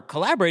are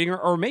collaborating,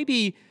 or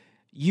maybe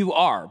you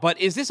are.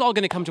 But is this all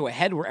going to come to a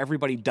head where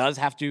everybody does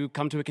have to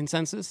come to a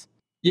consensus?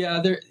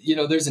 Yeah,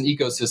 there's an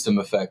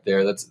ecosystem effect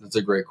there. That's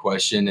a great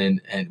question,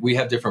 and we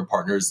have different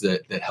partners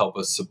that help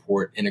us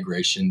support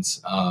integrations.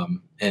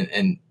 And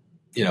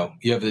you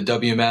have the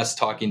WMS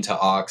talking to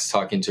Ox,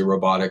 talking to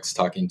robotics,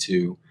 talking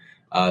to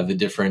the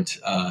different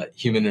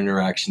human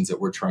interactions that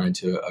we're trying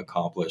to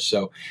accomplish.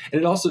 So,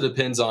 and it also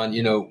depends on,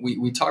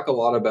 we talk a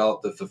lot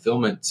about the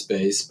fulfillment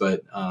space,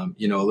 but, a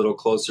little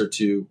closer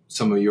to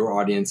some of your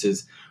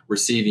audiences,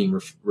 receiving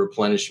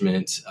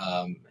replenishment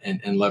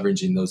and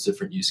leveraging those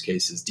different use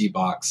cases,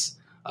 D-Box,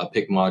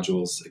 pick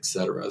modules, et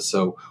cetera.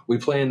 So we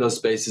play in those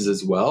spaces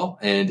as well.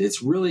 And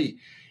it's really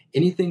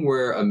anything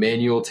where a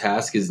manual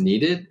task is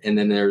needed, and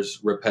then there's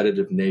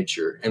repetitive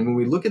nature. And when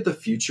we look at the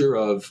future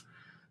of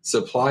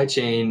supply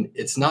chain,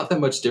 it's not that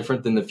much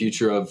different than the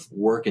future of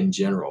work in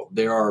general.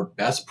 There are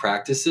best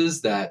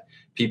practices that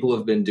people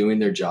have been doing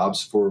their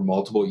jobs for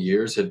multiple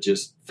years, have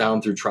just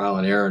found through trial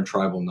and error and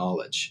tribal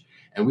knowledge.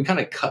 And we kind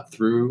of cut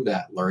through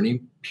that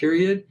learning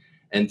period.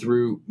 And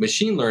through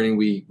machine learning,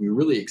 we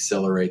really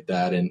accelerate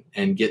that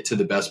and get to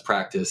the best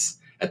practice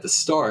at the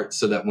start,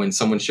 so that when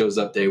someone shows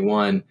up day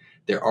one,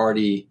 they're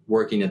already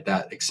working at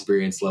that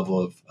experience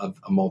level of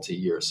a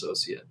multi-year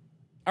associate.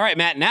 All right,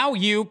 Matt, now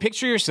you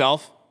picture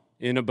yourself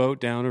in a boat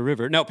down a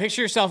river. No,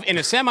 picture yourself in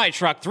a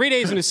semi-truck, 3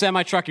 days in a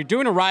semi-truck. You're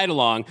doing a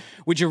ride-along.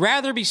 Would you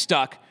rather be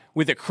stuck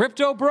with a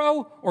crypto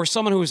bro or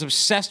someone who is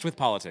obsessed with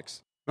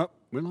politics? Oh,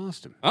 we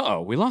lost him.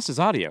 Uh-oh, we lost his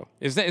audio.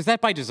 Is that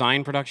by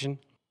design, production?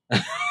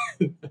 He's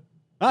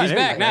there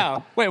back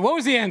now. Wait, what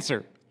was the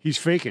answer? He's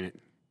faking it.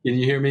 Can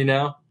you hear me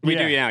now? We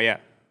do now, yeah.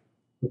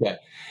 Okay.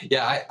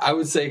 Yeah, I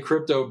would say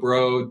crypto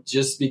bro,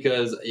 just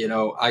because,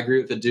 I agree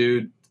with the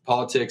dude.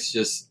 Politics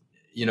just,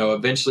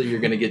 eventually you're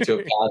going to get to a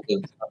path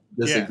of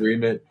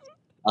disagreement.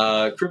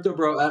 Crypto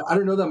bro, I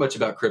don't know that much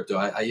about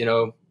crypto.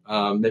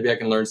 Maybe I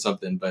can learn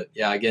something. But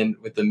yeah, again,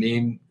 with the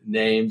meme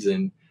names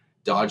and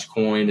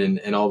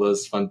Dogecoin and all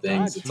those fun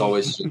things, it's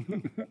always just,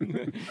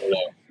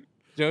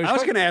 I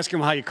was going to ask him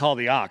how you call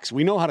the ox.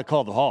 We know how to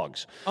call the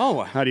hogs.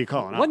 Oh, how do you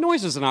call an ox? What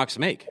noise does an ox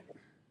make?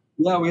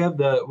 Yeah, we have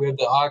the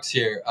ox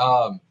here.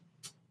 I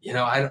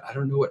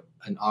don't know what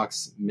an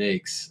ox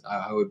makes.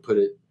 I would put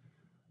it.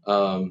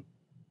 I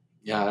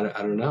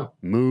don't know.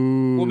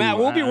 Moo. Well, Matt,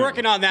 we'll be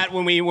working on that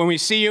when we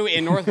see you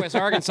in Northwest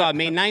Arkansas,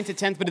 May 9th to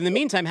 10th. But in the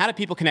meantime, how do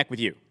people connect with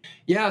you?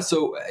 Yeah,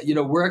 so,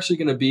 we're actually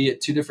going to be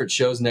at 2 different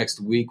shows next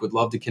week. Would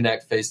love to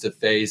connect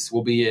face-to-face.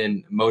 We'll be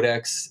in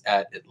Modex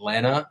at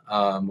Atlanta.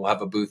 We'll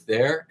have a booth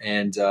there.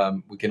 And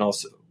we can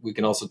also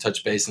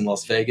touch base in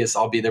Las Vegas.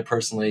 I'll be there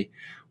personally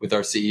with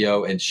our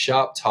CEO. And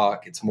Shop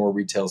Talk, it's more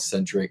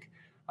retail-centric.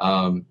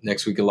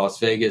 Next week in Las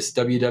Vegas,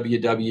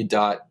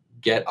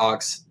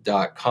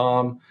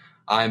 www.getox.com.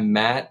 I'm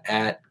Matt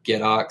at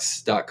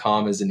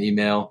getox.com as an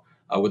email.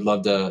 I would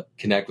love to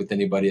connect with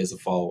anybody as a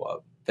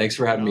follow-up. Thanks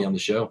for having me on the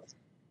show.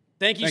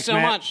 Thanks so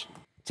Matt. much.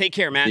 Take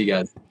care, Matt. See you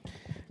guys.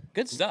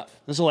 Good stuff.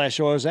 This is the last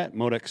show I was at,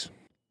 Modex.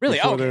 Really?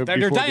 They're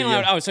dialing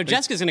out. Oh, so thing.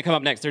 Jessica's going to come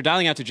up next. They're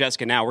dialing out to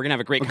Jessica now. We're going to have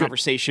a great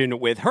conversation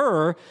with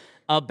her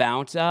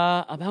about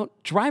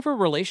driver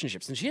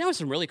relationships. And she knows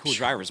some really cool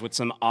drivers with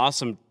some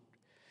awesome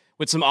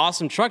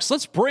trucks.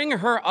 Let's bring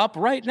her up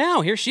right now.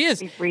 Here she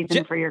is.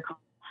 Reason for your call.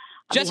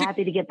 I'll be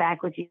happy to get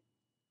back with you.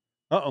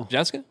 Uh-oh.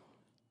 Jessica?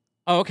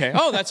 Oh, okay.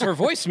 Oh, that's her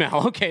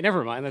voicemail. Okay,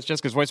 never mind. That's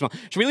Jessica's voicemail.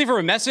 Should we leave her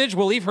a message?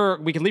 We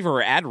can leave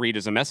her ad read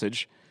as a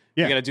message.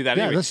 You got to do that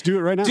Yeah, anyway. let's do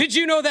it right now. Did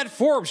you know that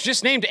Forbes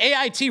just named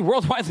AIT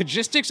Worldwide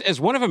Logistics as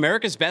one of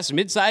America's best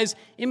midsize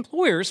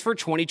employers for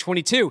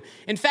 2022?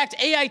 In fact,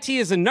 AIT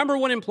is the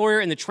 #1 employer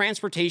in the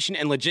transportation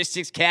and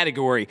logistics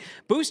category.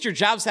 Boost your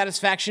job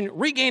satisfaction,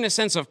 regain a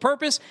sense of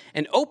purpose,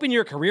 and open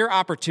your career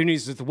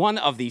opportunities with one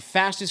of the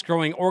fastest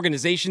growing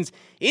organizations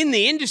in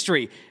the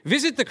industry.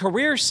 Visit the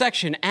career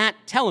section at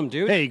Tell 'em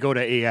Dude. Hey, go to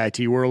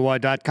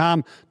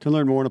AITworldwide.com to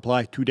learn more and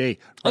apply today.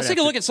 Let's take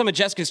a look at some of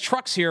Jessica's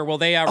trucks here while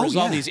they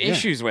resolve these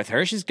issues with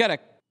her. She's got a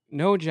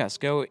no Jess,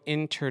 go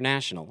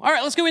international. All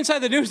right, let's go inside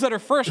the newsletter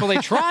first while they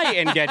try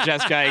and get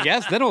Jessica, I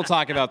guess. Then we'll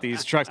talk about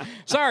these trucks.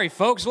 Sorry,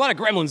 folks, a lot of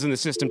gremlins in the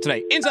system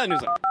today. Inside the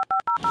newsletter.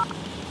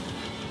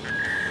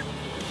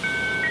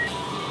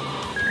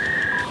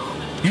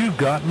 You've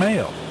got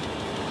mail.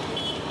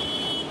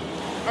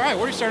 All right,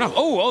 where do we start off?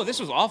 Oh, this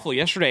was awful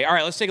yesterday. All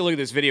right, let's take a look at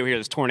this video here,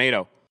 this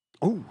tornado.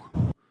 Oh.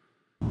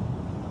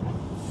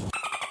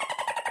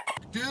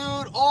 Dude,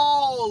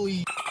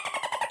 holy.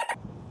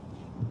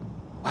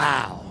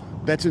 Wow.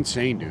 That's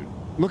insane, dude.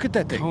 Look at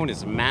that thing. Cone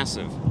is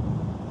massive.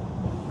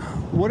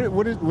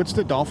 What's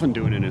the dolphin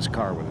doing in his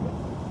car with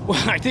him?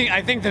 Well, I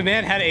think the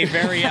man had a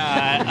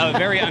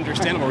very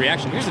understandable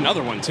reaction. Here's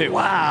another one, too.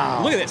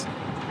 Wow. Look at this.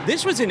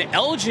 This was in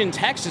Elgin,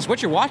 Texas.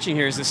 What you're watching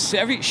here is the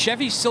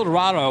Chevy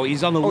Silverado.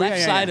 He's on the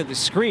left side of the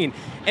screen,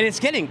 and it's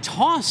getting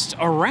tossed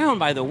around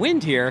by the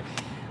wind here.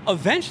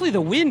 Eventually, the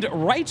wind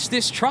rights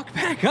this truck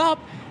back up,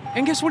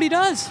 and guess what he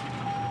does?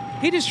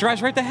 He just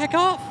drives right the heck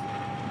off.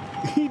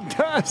 He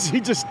does. He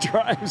just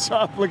drives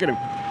off. Look at him.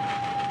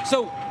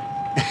 So,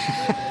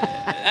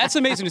 that's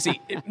amazing to see.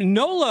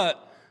 NOLA...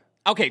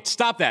 Okay,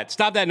 stop that.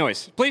 Stop that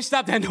noise. Please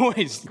stop that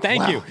noise.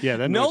 Thank you. Yeah,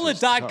 that noise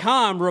is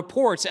NOLA.com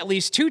reports at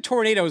least 2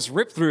 tornadoes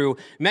ripped through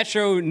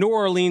Metro New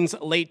Orleans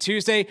late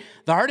Tuesday.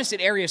 The hardest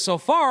hit area so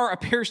far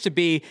appears to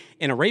be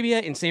in Arabia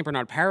in St.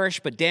 Bernard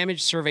Parish, but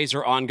damage surveys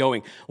are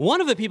ongoing.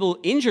 One of the people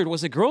injured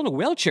was a girl in a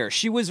wheelchair.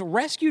 She was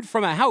rescued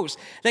from a house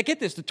that,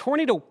 get this, the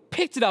tornado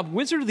picked it up,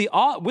 Wizard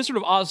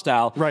of Oz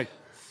style. Right.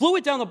 Flew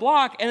it down the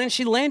block, and then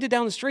she landed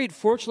down the street.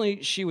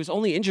 Fortunately, she was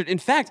only injured. In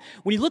fact,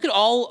 when you look at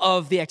all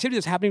of the activity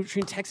that's happening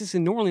between Texas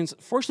and New Orleans,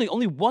 fortunately,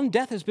 only 1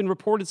 death has been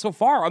reported so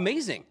far.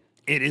 Amazing.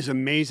 It is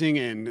amazing,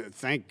 and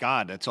thank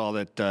God that's all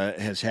that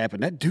has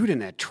happened. That dude in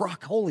that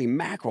truck, holy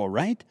mackerel,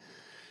 right?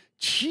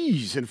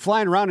 Jeez, and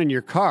flying around in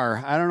your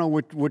car, I don't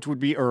know which would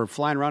be, or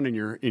flying around in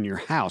your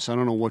house, I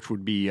don't know which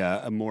would be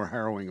a more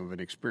harrowing of an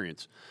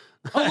experience.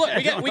 Oh,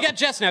 look, we got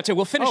Jess now, too.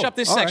 We'll finish up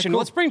this section. Right, cool.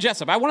 Let's bring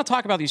Jess up. I want to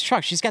talk about these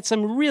trucks. She's got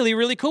some really,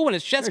 really cool ones.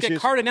 It's Jessica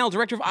Cardinale,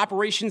 Director of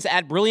Operations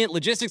at Brilliant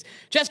Logistics.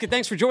 Jessica,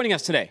 thanks for joining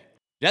us today.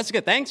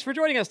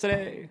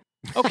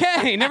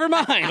 Okay, never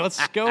mind.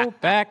 Let's go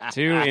back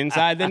to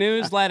Inside the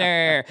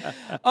Newsletter.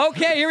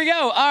 Okay, here we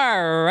go.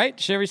 All right,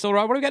 Chevy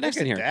Silverado, what do we got next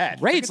in here?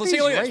 Rates. Let's take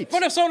a look at this.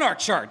 Put a sonar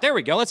chart. There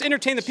we go. Let's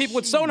entertain the people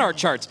with sonar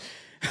charts.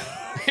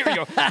 Here we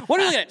go. What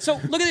are we looking at? So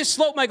look at this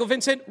slope, Michael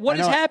Vincent. What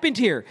has happened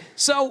here?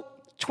 So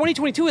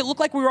 2022, it looked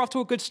like we were off to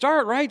a good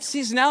start, right?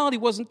 Seasonality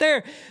wasn't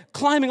there.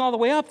 Climbing all the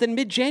way up. Then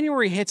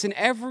mid-January hits, and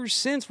ever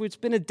since, it's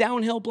been a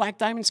downhill Black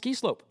Diamond ski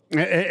slope.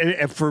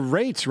 For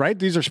rates, right?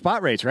 These are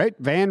spot rates, right?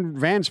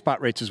 Van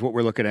spot rates is what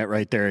we're looking at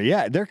right there.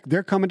 Yeah,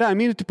 they're coming down. I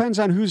mean, it depends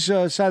on whose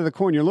side of the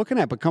coin you're looking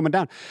at, but coming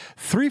down.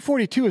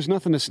 342 is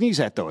nothing to sneeze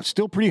at, though. It's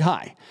still pretty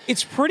high.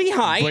 It's pretty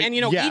high, but, and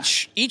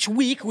each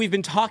week we've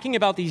been talking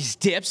about these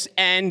dips,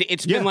 and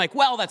it's been like,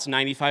 well, that's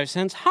 95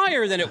 cents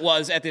higher than it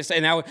was at this,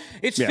 and now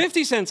it's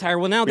 50 cents higher.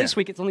 Well, now this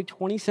week it's only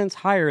 20 cents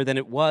higher than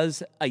it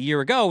was a year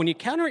ago. When you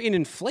counter in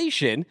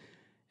inflation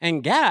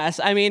and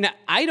gas, I mean,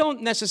 I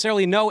don't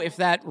necessarily know if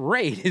that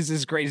rate is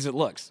as great as it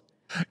looks.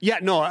 Yeah,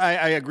 no,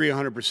 I agree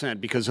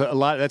 100% because a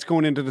lot that's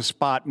going into the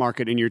spot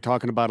market, and you're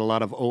talking about a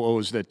lot of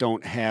OOs that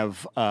don't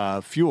have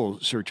fuel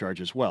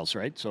surcharge as well,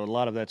 right? So a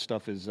lot of that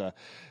stuff is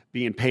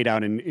being paid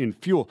out in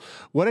fuel.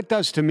 What it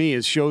does to me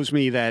is shows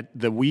me that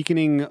the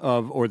weakening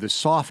of, or the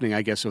softening,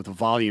 I guess, of the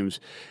volumes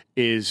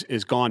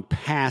is gone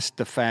past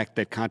the fact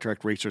that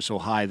contract rates are so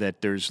high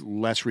that there's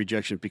less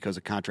rejection because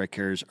the contract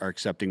carriers are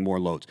accepting more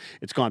loads.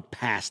 It's gone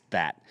past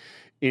that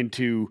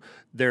into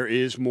there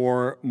is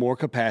more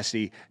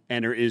capacity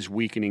and there is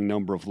weakening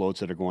number of loads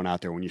that are going out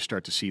there when you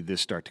start to see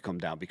this start to come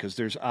down because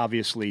there's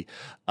obviously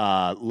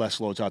less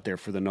loads out there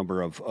for the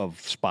number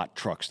of spot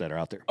trucks that are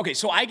out there. Okay,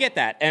 so I get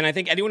that. And I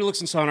think anyone who looks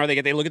in Sonar,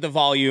 they look at the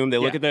volume, they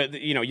look at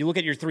you look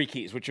at your 3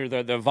 keys, which are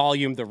the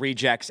volume, the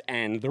rejects,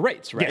 and the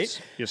rates,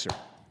 right? Yes, sir.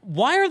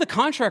 Why are the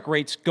contract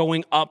rates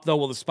going up, though,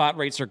 while the spot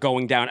rates are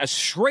going down? A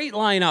straight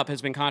line up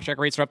has been contract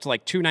rates are up to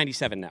like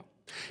 $297 now.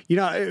 You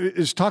know, I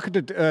was talking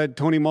to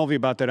Tony Mulvey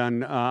about that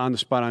on the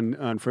spot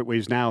on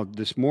FreightWaves Now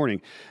this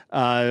morning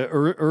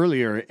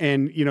earlier,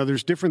 and you know,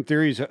 there's different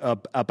theories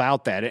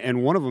about that,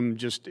 and one of them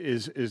just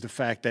is the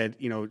fact that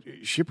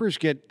shippers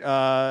get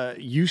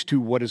used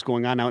to what is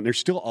going on now, and there's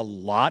still a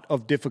lot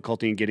of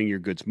difficulty in getting your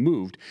goods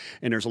moved,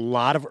 and there's a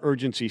lot of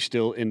urgency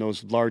still in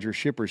those larger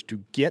shippers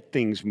to get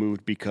things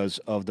moved because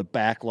of the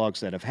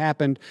backlogs that have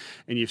happened,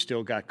 and you've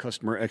still got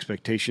customer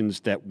expectations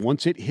that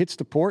once it hits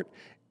the port,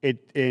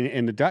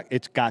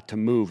 it's got to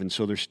move, and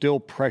so there's still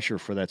pressure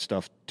for that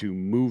stuff to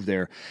move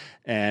there,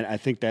 and I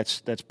think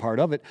that's part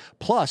of it.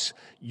 Plus,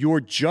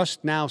 you're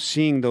just now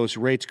seeing those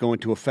rates go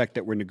into effect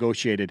that were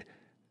negotiated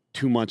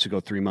 2 months ago,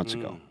 3 months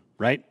ago,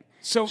 right?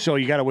 So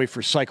you got to wait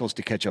for cycles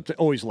to catch up. It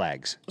always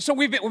lags. So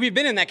we've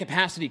been in that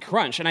capacity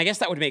crunch, and I guess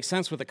that would make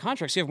sense with the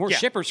contracts. You have more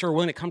shippers who are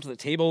willing to come to the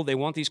table. They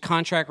want these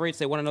contract rates.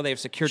 They want to know they have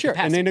secured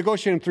capacity. And they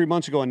negotiated them 3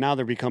 months ago, and now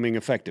they're becoming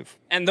effective.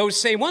 And those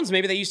same ones,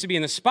 maybe they used to be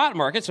in the spot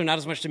market, so not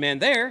as much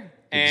demand there.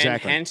 And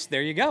hence,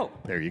 there you go.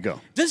 There you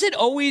go. Does it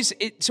always...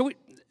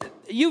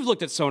 You've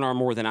looked at sonar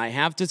more than I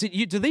have. Do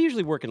they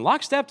usually work in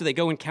lockstep? Do they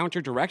go in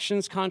counter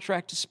directions,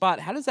 contract to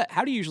spot? How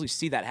do you usually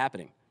see that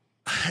happening?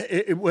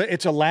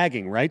 It's a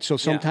lagging, right? So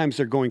sometimes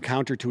they're going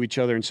counter to each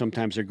other, and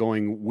sometimes they're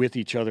going with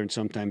each other, and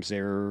sometimes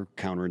they're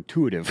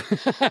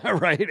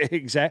counterintuitive, right?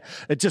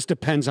 Exactly. It just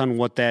depends on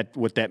what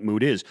that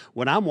mood is.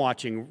 What I'm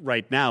watching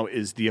right now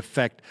is the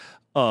effect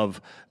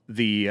of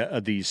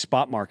the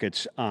spot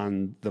markets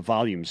on the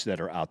volumes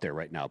that are out there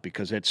right now.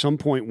 Because at some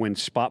point when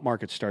spot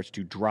market starts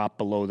to drop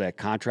below that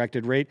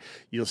contracted rate,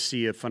 you'll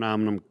see a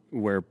phenomenon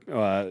where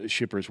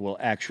shippers will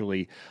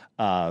actually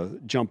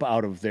jump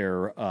out of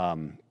their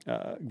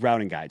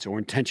routing guides, or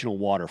intentional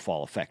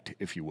waterfall effect,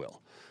 if you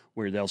will,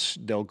 where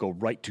they'll go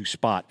right to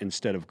spot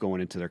instead of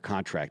going into their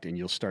contract, and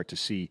you'll start to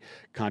see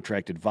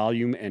contracted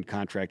volume and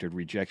contracted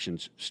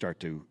rejections start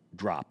to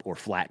drop or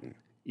flatten,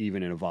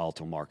 even in a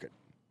volatile market.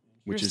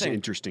 Which is an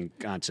interesting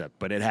concept,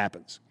 but it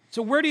happens.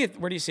 So where do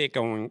you see it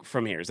going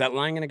from here? Is that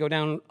line going to go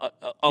down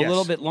a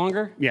little bit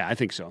longer? Yeah, I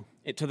think so.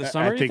 To the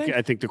summer,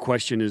 I think the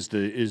question is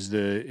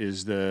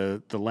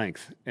the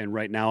length. And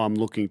right now, I'm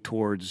looking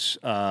towards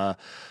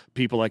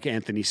people like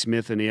Anthony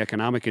Smith and the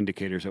economic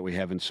indicators that we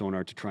have in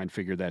Sonar to try and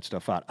figure that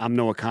stuff out. I'm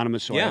no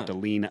economist, so I have to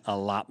lean a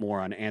lot more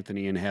on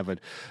Anthony and have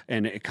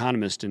an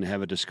economist and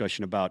have a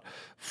discussion about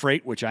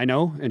freight, which I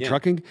know, and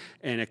trucking,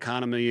 and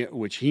economy,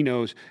 which he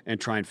knows, and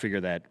try and figure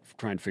that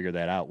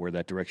out where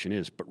that direction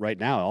is. But right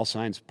now, all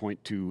signs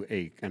point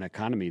to an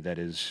economy that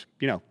is,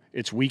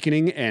 it's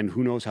weakening, and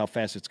who knows how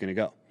fast it's going to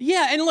go.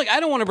 Yeah, and look,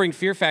 I don't want to bring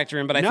fear factor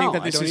in, but I think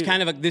that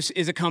this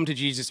is a come to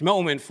Jesus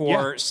moment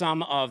for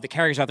some of the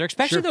carriers out there,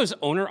 especially those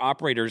owner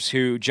operators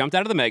who jumped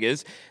out of the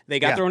megas. They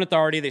got their own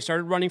authority. They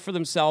started running for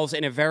themselves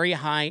in a very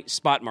high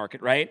spot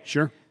market, right?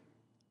 Sure.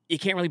 You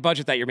can't really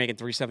budget that. You're making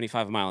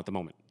 $3.75 a mile at the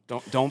moment.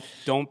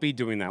 Don't be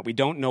doing that. We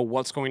don't know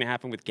what's going to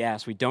happen with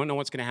gas. We don't know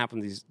what's going to happen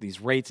with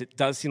these rates. It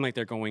does seem like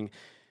they're going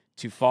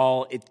to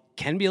fall. It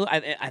can be.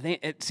 I think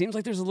it seems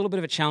like there's a little bit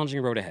of a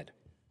challenging road ahead.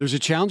 There's a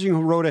challenging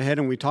road ahead,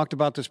 and we talked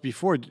about this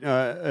before.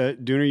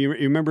 Dooner, you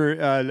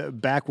remember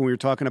back when we were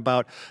talking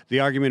about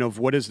the argument of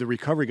what is the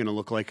recovery going to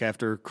look like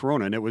after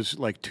Corona, and it was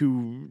like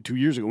two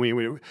years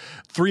ago.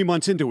 3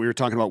 months into it, we were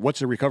talking about what's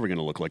the recovery going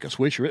to look like, a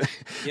swish?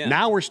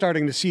 Now we're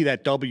starting to see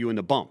that W in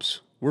the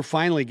bumps. We're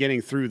finally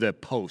getting through the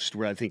post,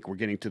 where I think we're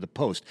getting to the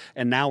post,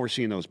 and now we're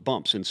seeing those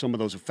bumps and some of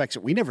those effects that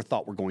we never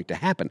thought were going to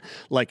happen.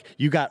 Like,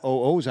 you got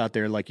OOs out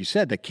there, like you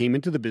said, that came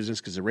into the business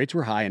because the rates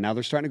were high, and now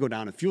they're starting to go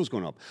down and fuel's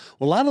going up.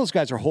 Well, a lot of those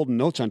guys are holding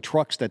notes on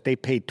trucks that they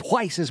paid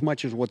twice as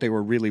much as what they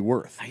were really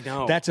worth. I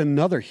know. That's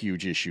another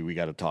huge issue we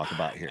got to talk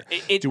about here.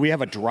 Do we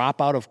have a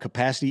dropout of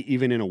capacity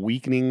even in a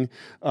weakening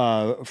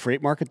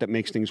freight market that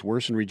makes things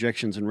worse, and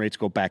rejections and rates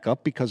go back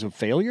up because of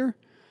failure?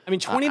 I mean,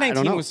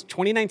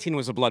 2019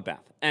 was a bloodbath,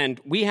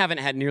 and we haven't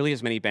had nearly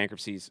as many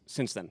bankruptcies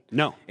since then.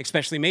 No.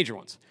 Especially major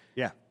ones.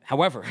 Yeah.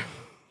 However,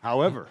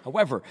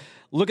 However,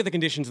 look at the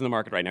conditions in the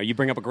market right now. You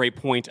bring up a great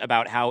point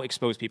about how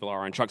exposed people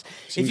are on trucks.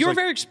 If you're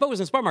very exposed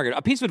in the spot market,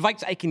 a piece of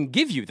advice I can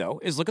give you, though,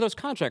 is look at those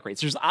contract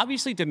rates. There's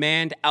obviously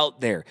demand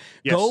out there.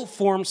 Yes. Go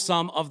form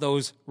some of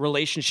those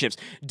relationships.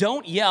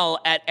 Don't yell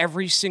at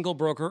every single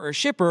broker or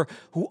shipper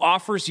who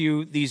offers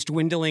you these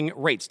dwindling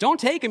rates. Don't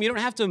take them. You don't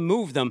have to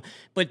move them,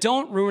 but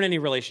don't ruin any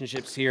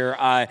relationships here.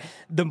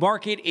 The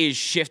market is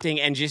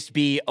shifting, and just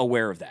be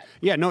aware of that.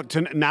 Yeah, no,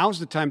 now's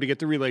the time to get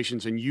the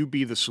relations, and you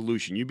be the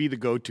solution. You be the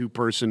go-to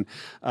person.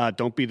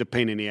 Don't be the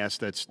pain in the ass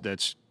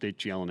that's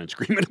yelling and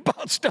screaming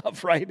about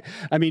stuff, right?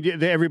 I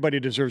mean, everybody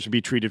deserves to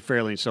be treated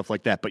fairly and stuff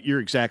like that, but you're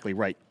exactly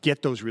right.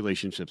 Get those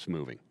relationships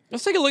moving.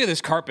 Let's take a look at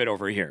this carpet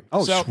over here.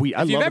 Oh, so sweet.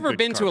 If you've ever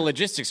been to a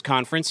logistics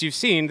conference, you've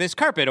seen this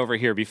carpet over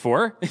here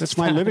before. That's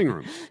my living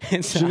room.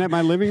 Isn't that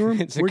my living room?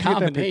 It's a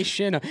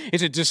combination.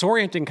 It's a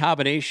disorienting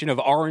combination of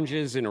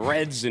oranges and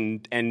reds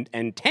and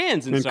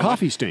tans and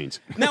coffee stains.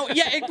 Now,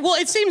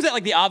 it seems that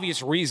like the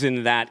obvious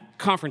reason that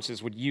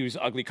conferences would use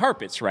ugly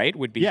carpets, right,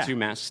 would be to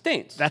mask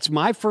stains. That's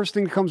my first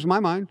thing that comes to my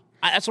mind.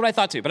 That's what I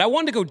thought too, but I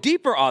wanted to go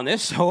deeper on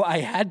this, so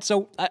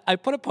I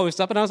put a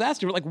post up and I was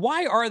asking, like,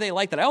 why are they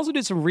like that? I also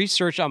did some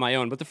research on my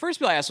own, but the first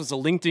people I asked was the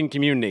LinkedIn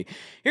community.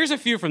 Here's a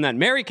few from that.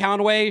 Mary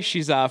Convoy,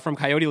 she's from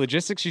Coyote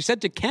Logistics. She said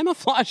to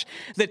camouflage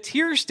the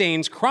tear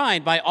stains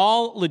cried by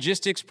all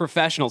logistics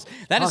professionals.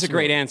 That is a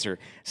great answer.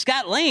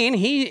 Scott Lane,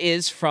 he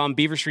is from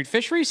Beaver Street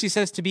Fisheries. He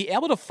says to be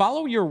able to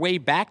follow your way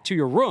back to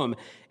your room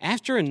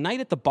after a night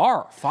at the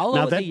bar.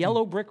 Follow the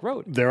yellow brick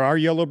road. There are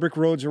yellow brick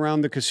roads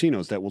around the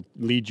casinos that will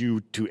lead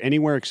you to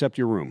anywhere except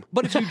your room.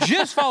 But if you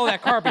just follow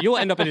that carpet, you'll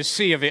end up in a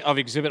sea of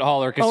exhibit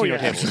hall or casino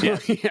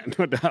tables. Yeah,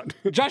 no doubt.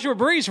 Joshua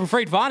Breeze from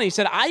Freight Vaughn, he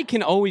said, I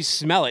can always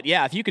smell it.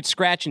 Yeah, if you could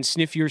scratch and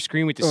sniff your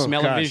screen with the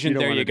smell-o-vision,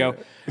 there you go.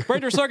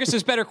 Brenda Sorgus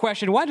says, better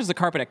question, why does the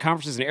carpet at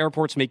conferences and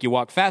airports make you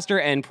walk faster?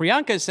 And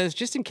Priyanka says,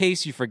 just in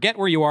case you forget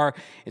where you are,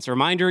 it's a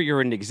reminder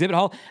you're in an exhibit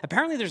hall.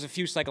 Apparently, there's a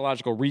few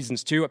psychological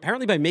reasons, too.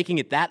 Apparently, by making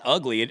it that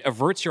ugly, it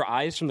averts your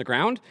eyes from the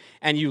ground,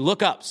 and you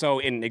look up. So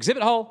in an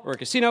exhibit hall or a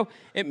casino,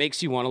 it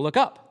makes you want to look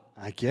up.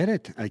 I get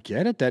it.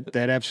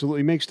 That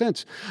absolutely makes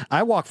sense.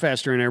 I walk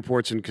faster in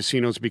airports and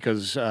casinos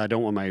because I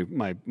don't want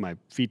my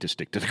feet to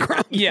stick to the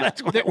ground. Yeah,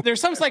 there's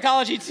some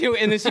psychology too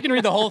in this. You can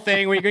read the whole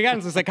thing. We got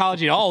into the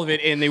psychology and all of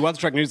it in the Wealth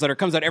Truck newsletter. It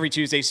comes out every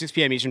Tuesday, 6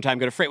 p.m. Eastern time.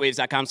 Go to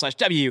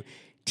freightwaves.com/WTT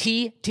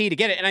to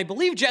get it. And I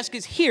believe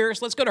Jessica's here,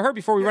 so let's go to her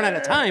before we run out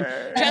of time.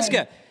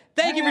 Jessica,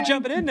 thank you for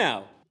jumping in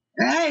now.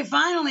 Hey,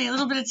 finally, a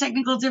little bit of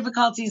technical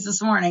difficulties this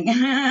morning.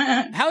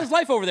 How's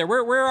life over there?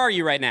 Where are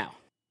you right now?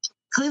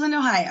 Cleveland,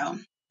 Ohio.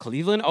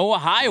 Cleveland,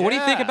 Ohio. What do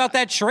you think about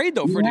that trade,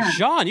 though, for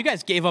Deshaun? You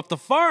guys gave up the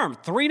farm.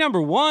 3 number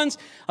 1s,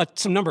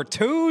 some number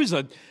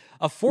 2s,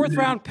 a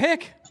 4th-round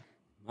pick.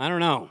 I don't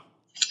know.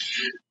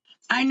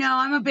 I know.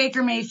 I'm a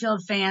Baker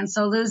Mayfield fan,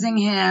 so losing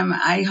him,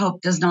 I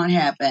hope does not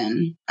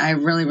happen. I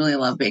really, really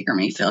love Baker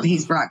Mayfield.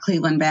 He's brought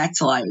Cleveland back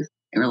to life.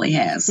 It really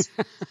has.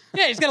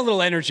 Yeah, he's got a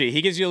little energy.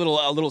 He gives you a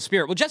little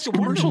spirit. Well, Jessica,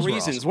 one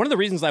of the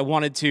reasons I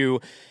wanted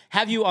to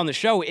have you on the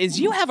show is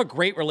you have a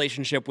great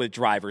relationship with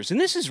drivers, and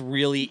this is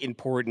really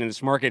important in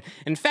this market.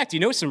 In fact,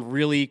 you know some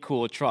really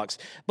cool trucks.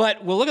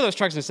 But we'll look at those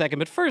trucks in a second.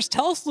 But first,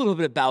 tell us a little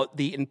bit about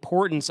the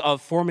importance of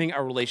forming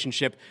a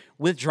relationship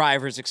with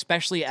drivers,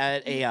 especially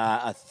at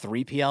a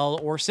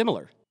 3PL or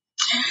similar.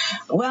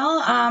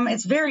 Well,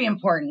 it's very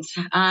important.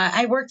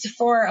 I worked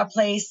for a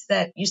place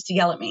that used to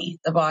yell at me.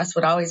 The boss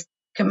would always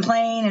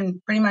complain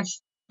and pretty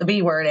much the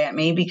B word at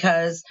me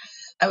because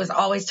I was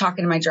always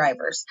talking to my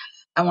drivers.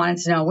 I wanted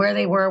to know where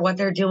they were, what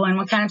they're doing,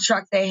 what kind of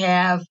truck they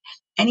have.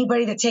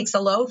 Anybody that takes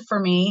a load for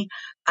me,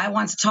 I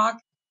want to talk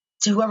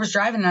to whoever's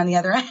driving on the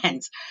other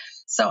end.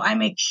 So I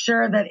make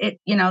sure that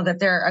that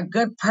they're a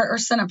good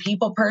person, a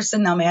people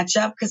person. They'll match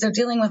up because they're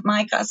dealing with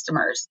my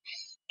customers.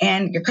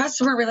 And your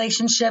customer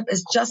relationship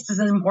is just as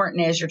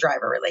important as your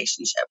driver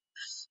relationship.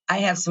 I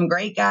have some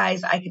great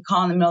guys I could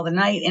call in the middle of the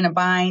night in a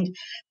bind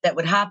that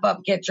would hop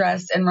up, get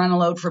dressed, and run a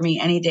load for me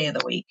any day of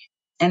the week.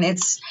 And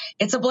it's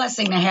a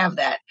blessing to have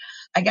that.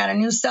 I got a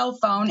new cell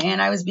phone, and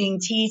I was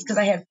being teased because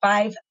I had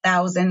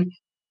 5,000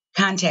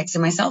 contacts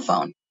in my cell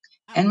phone.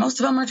 And most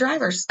of them are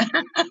drivers.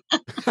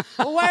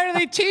 Well, why do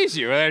they tease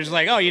you? They're just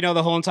like, oh, you know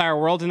the whole entire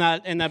world in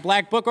that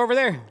black book over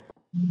there?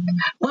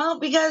 Well,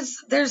 because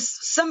there's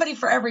somebody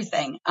for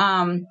everything.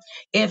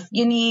 If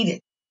you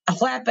need a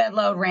flatbed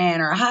load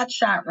ran or a hot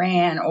shot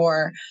ran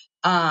or,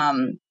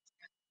 Buchanan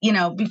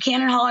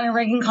Hauling and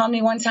Rigging called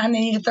me one time.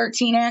 They needed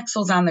 13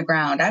 axles on the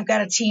ground. I've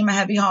got a team of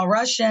heavy haul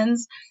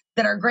Russians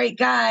that are great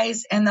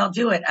guys, and they'll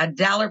do it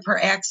 $1 per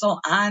axle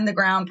on the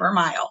ground per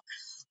mile.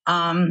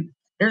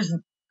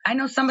 I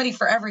know somebody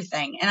for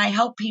everything, and I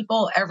help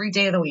people every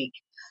day of the week.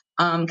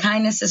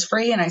 Kindness is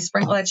free, and I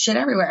sprinkle that shit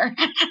everywhere.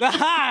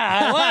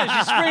 I love it.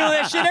 You sprinkle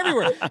that shit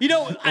everywhere.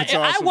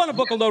 Awesome. I want to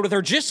book a load with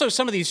her just so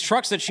some of these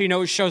trucks that she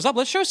knows shows up.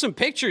 Let's show some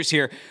pictures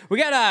here. We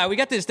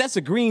got this. That's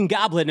a Green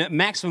Goblin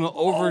Maximum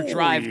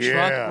Overdrive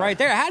truck right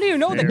there. How do you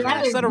know the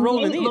guys that are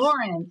rolling in these?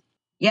 Lawrence.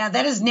 Yeah,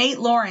 that is Nate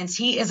Lawrence.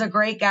 He is a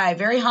great guy,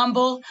 very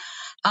humble.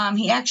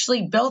 He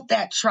actually built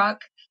that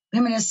truck,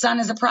 him and his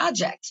son, as a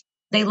project.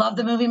 They love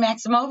the movie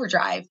Maximum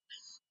Overdrive.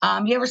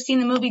 You ever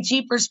seen the movie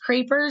Jeepers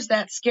Creepers?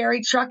 That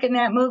scary truck in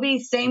that movie?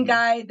 Same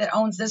guy that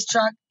owns this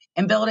truck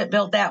and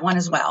built that one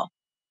as well.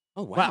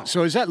 Oh, wow.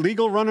 So is that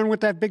legal running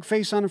with that big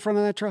face on the front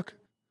of that truck?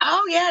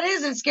 Oh, yeah, it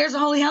is. It scares the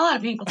holy hell out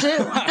of people, too.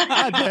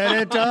 I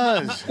bet it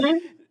does.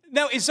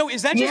 Now, is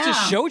that just a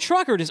show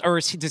truck, or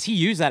does he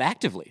use that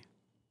actively?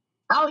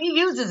 Oh, he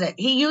uses it.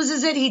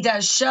 He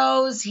does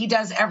shows. He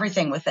does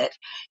everything with it.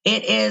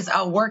 It is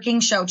a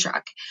working show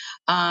truck.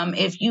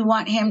 If you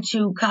want him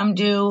to come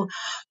do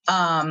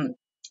an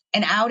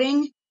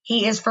outing,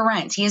 he is for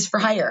rent. He is for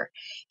hire.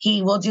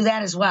 He will do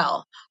that as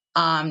well.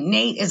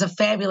 Nate is a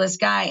fabulous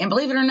guy. And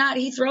believe it or not,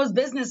 he throws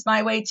business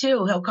my way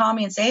too. He'll call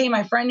me and say, hey,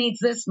 my friend needs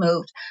this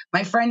moved.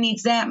 My friend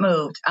needs that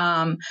moved.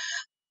 Can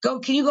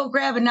you go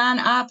grab a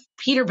non-op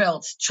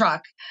Peterbilt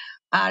truck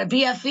to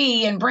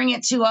BFE and bring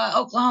it to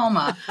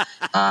Oklahoma?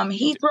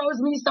 He throws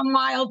me some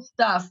wild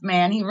stuff,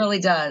 man. He really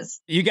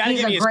does. He's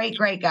a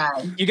great guy.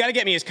 You got to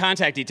get me his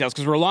contact details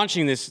because we're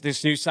launching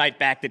this new site,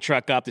 Back the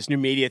Truck Up, this new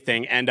media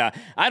thing. And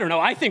I don't know.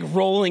 I think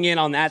rolling in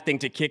on that thing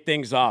to kick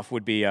things off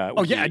would be.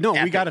 We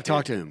got to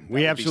talk to him.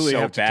 We absolutely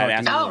have to talk to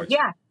him. Oh,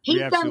 yeah.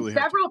 He's done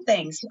several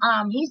things.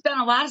 He's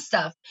done a lot of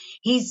stuff.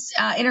 He's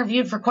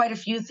interviewed for quite a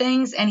few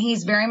things, and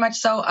he's very much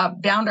so a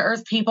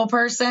down-to-earth people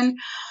person.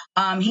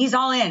 He's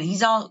all in.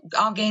 He's all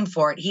game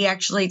for it. He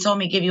actually told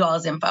me to give you all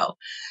his info.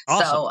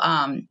 Awesome. So,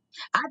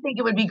 I think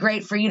it would be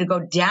great for you to go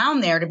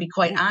down there, to be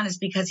quite honest,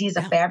 because he's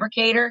a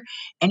fabricator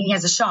and he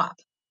has a shop.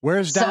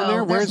 Where's down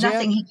there? Where's there's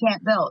nothing he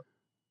can't build.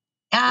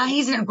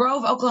 He's in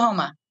Grove,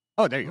 Oklahoma.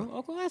 Oh, there you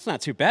go. Well, that's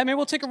not too bad. Maybe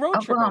we'll take a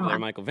road trip over there,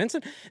 Michael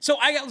Vincent. So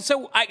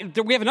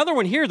we have another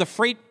one here, the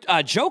Freight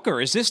Joker.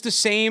 Is this the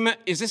same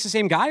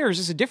guy, or is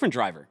this a different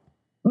driver?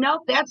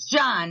 Nope, that's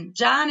John.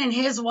 John and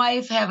his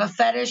wife have a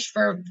fetish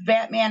for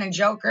Batman and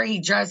Joker.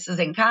 He dresses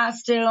in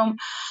costume.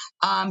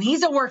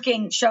 He's a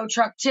working show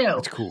truck too.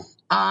 That's cool.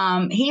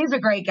 He's a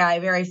great guy,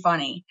 very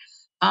funny.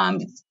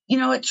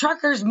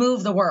 Truckers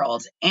move the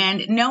world,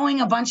 and knowing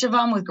a bunch of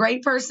them with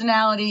great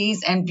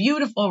personalities and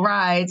beautiful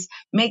rides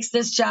makes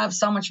this job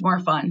so much more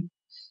fun.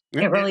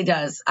 It really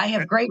does. I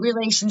have great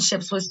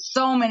relationships with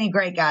so many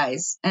great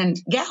guys and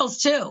gals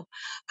too.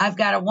 I've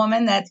got a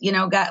woman that,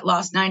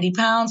 lost 90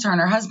 pounds. Her and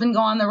her husband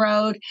go on the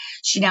road.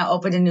 She now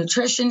opened a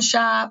nutrition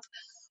shop.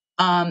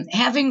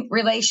 Having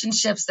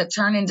relationships that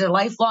turn into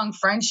lifelong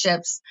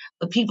friendships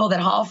with people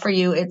that haul for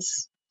you,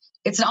 it's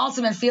an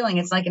ultimate feeling.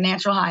 It's like a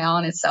natural high all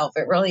in itself.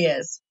 It really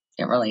is.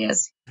 It really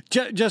is.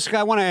 Jessica,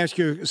 I want to ask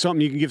you something.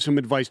 You can give some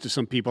advice to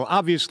some people.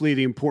 Obviously,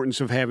 the importance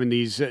of having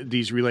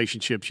these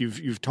relationships.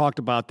 You've talked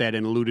about that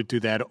and alluded to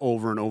that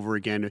over and over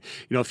again.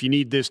 If you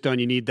need this done,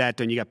 you need that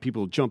done. You got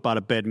people who jump out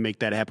of bed and make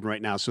that happen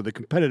right now. So the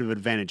competitive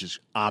advantage is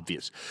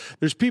obvious.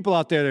 There's people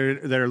out there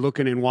that are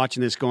looking and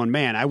watching this, going,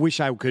 "Man, I wish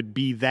I could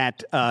be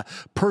that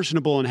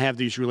personable and have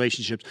these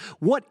relationships."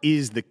 What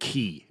is the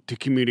key to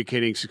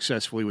communicating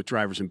successfully with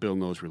drivers and building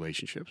those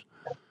relationships?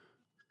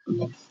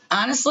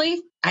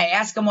 Honestly, I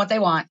ask them what they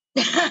want.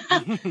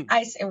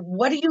 I say,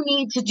 what do you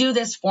need to do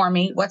this for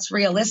me? What's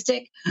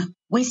realistic?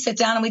 We sit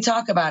down and we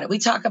talk about it. We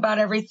talk about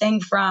everything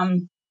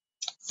from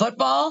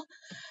football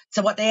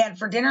to what they had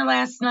for dinner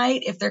last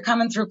night. If they're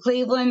coming through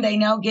Cleveland, they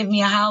know, give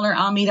me a holler.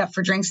 I'll meet up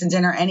for drinks and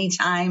dinner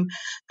anytime.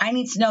 I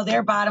need to know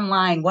their bottom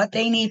line, what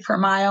they need per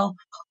mile,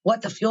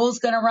 what the fuel's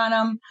going to run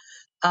them.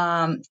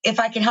 If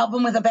I can help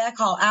them with a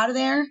backhaul out of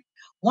there,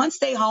 once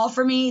they haul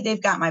for me,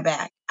 they've got my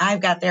back.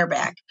 I've got their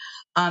back.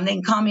 They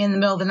can call me in the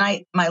middle of the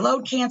night. My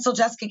load canceled.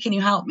 Jessica, can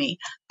you help me?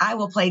 I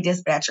will play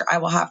dispatcher. I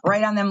will hop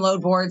right on them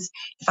load boards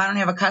if I don't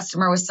have a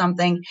customer with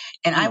something,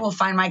 and I will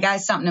find my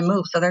guys something to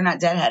move so they're not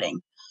deadheading.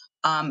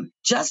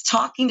 Just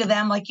talking to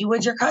them like you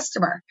would your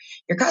customer.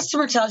 Your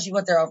customer tells you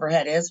what their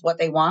overhead is, what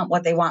they want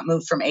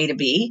moved from A to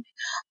B,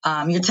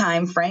 your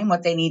time frame,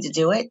 what they need to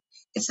do it.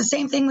 It's the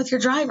same thing with your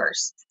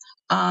drivers.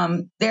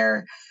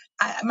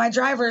 My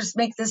drivers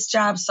make this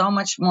job so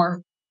much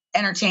more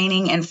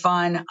entertaining and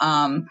fun.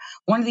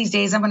 One of these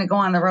days, I'm going to go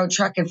on the road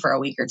trucking for a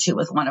week or two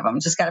with one of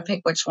them. Just got to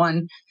pick which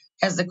one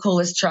has the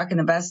coolest truck and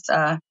the best,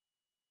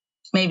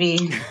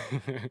 maybe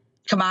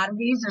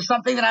commodities or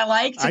something that I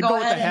like to go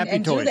ahead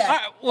and do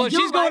that. Well,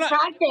 she's going on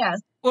podcast.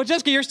 Well,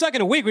 Jessica, you're stuck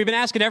in a week. We've been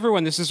asking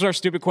everyone. This is our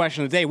stupid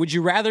question of the day. Would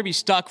you rather be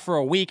stuck for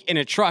a week in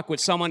a truck with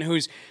someone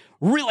who's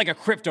really like a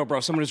crypto bro,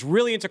 someone who's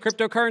really into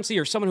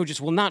cryptocurrency, or someone who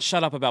just will not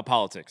shut up about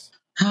politics?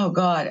 Oh,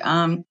 God.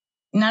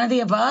 None of the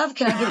above.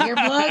 Can I get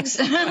earplugs?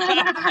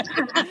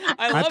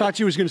 I thought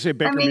you was going to say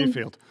Baker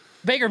Mayfield.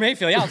 Baker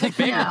Mayfield. Yeah, I'll take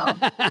Baker. No.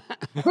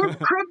 This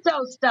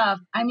crypto stuff.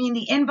 I mean,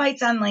 the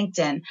invites on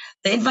LinkedIn,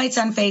 the invites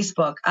on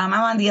Facebook. I'm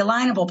on the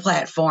Alignable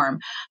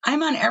platform.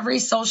 I'm on every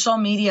social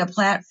media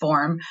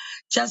platform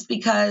just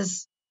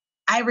because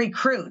I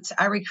recruit.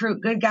 I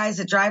recruit good guys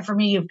that drive for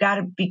me. You've got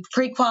to be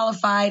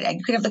pre-qualified.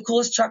 You could have the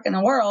coolest truck in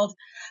the world,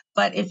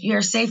 but if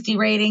your safety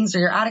ratings or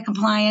you're out of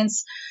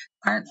compliance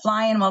aren't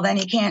flying, well, then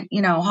you can't,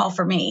 haul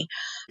for me.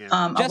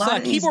 Yeah.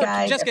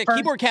 Jessica,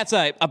 Keyboard Cat's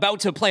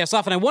about to play us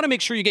off, and I want to make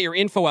sure you get your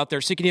info out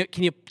there. So can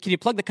you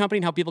plug the company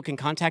and how people can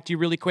contact you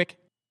really quick?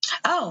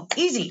 Oh,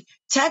 easy.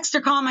 Text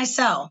or call my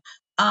cell.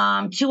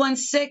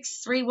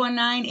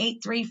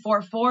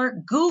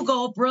 216-319-8344.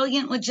 Google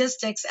Brilliant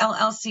Logistics,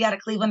 LLC out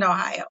of Cleveland,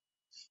 Ohio.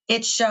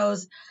 It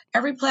shows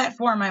every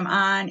platform I'm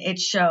on. It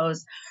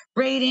shows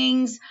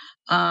ratings.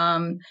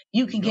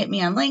 You can get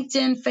me on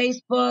LinkedIn,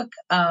 Facebook,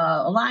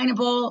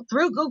 Alignable,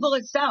 through Google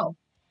itself.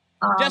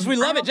 Jess, we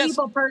love it. I'm a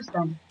people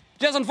person.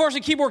 Jess,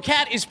 unfortunately, Keyboard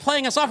Cat is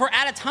playing us off. We're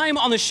out of time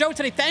on the show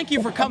today. Thank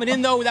you for coming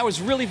in, though. That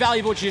was really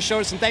valuable what you just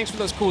showed us, and thanks for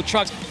those cool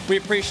trucks. We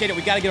appreciate it.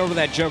 We got to get over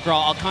that Joker.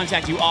 I'll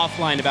contact you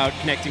offline about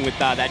connecting with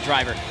that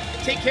driver.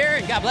 Take care,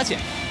 and God bless you.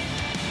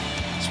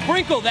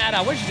 Sprinkle that,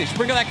 what did you say?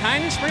 Sprinkle that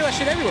kindness? Sprinkle that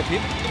shit everywhere,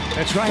 people.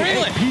 That's right.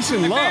 Hey, peace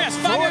and love.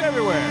 Throw it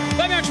everywhere.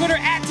 Find me on Twitter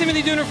at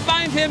Timothy Dooner.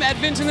 Find him at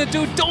Vincent the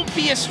Dude. Don't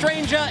be a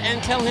stranger,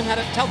 and tell them how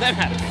to be.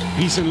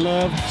 Peace and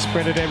love.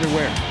 Spread it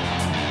everywhere.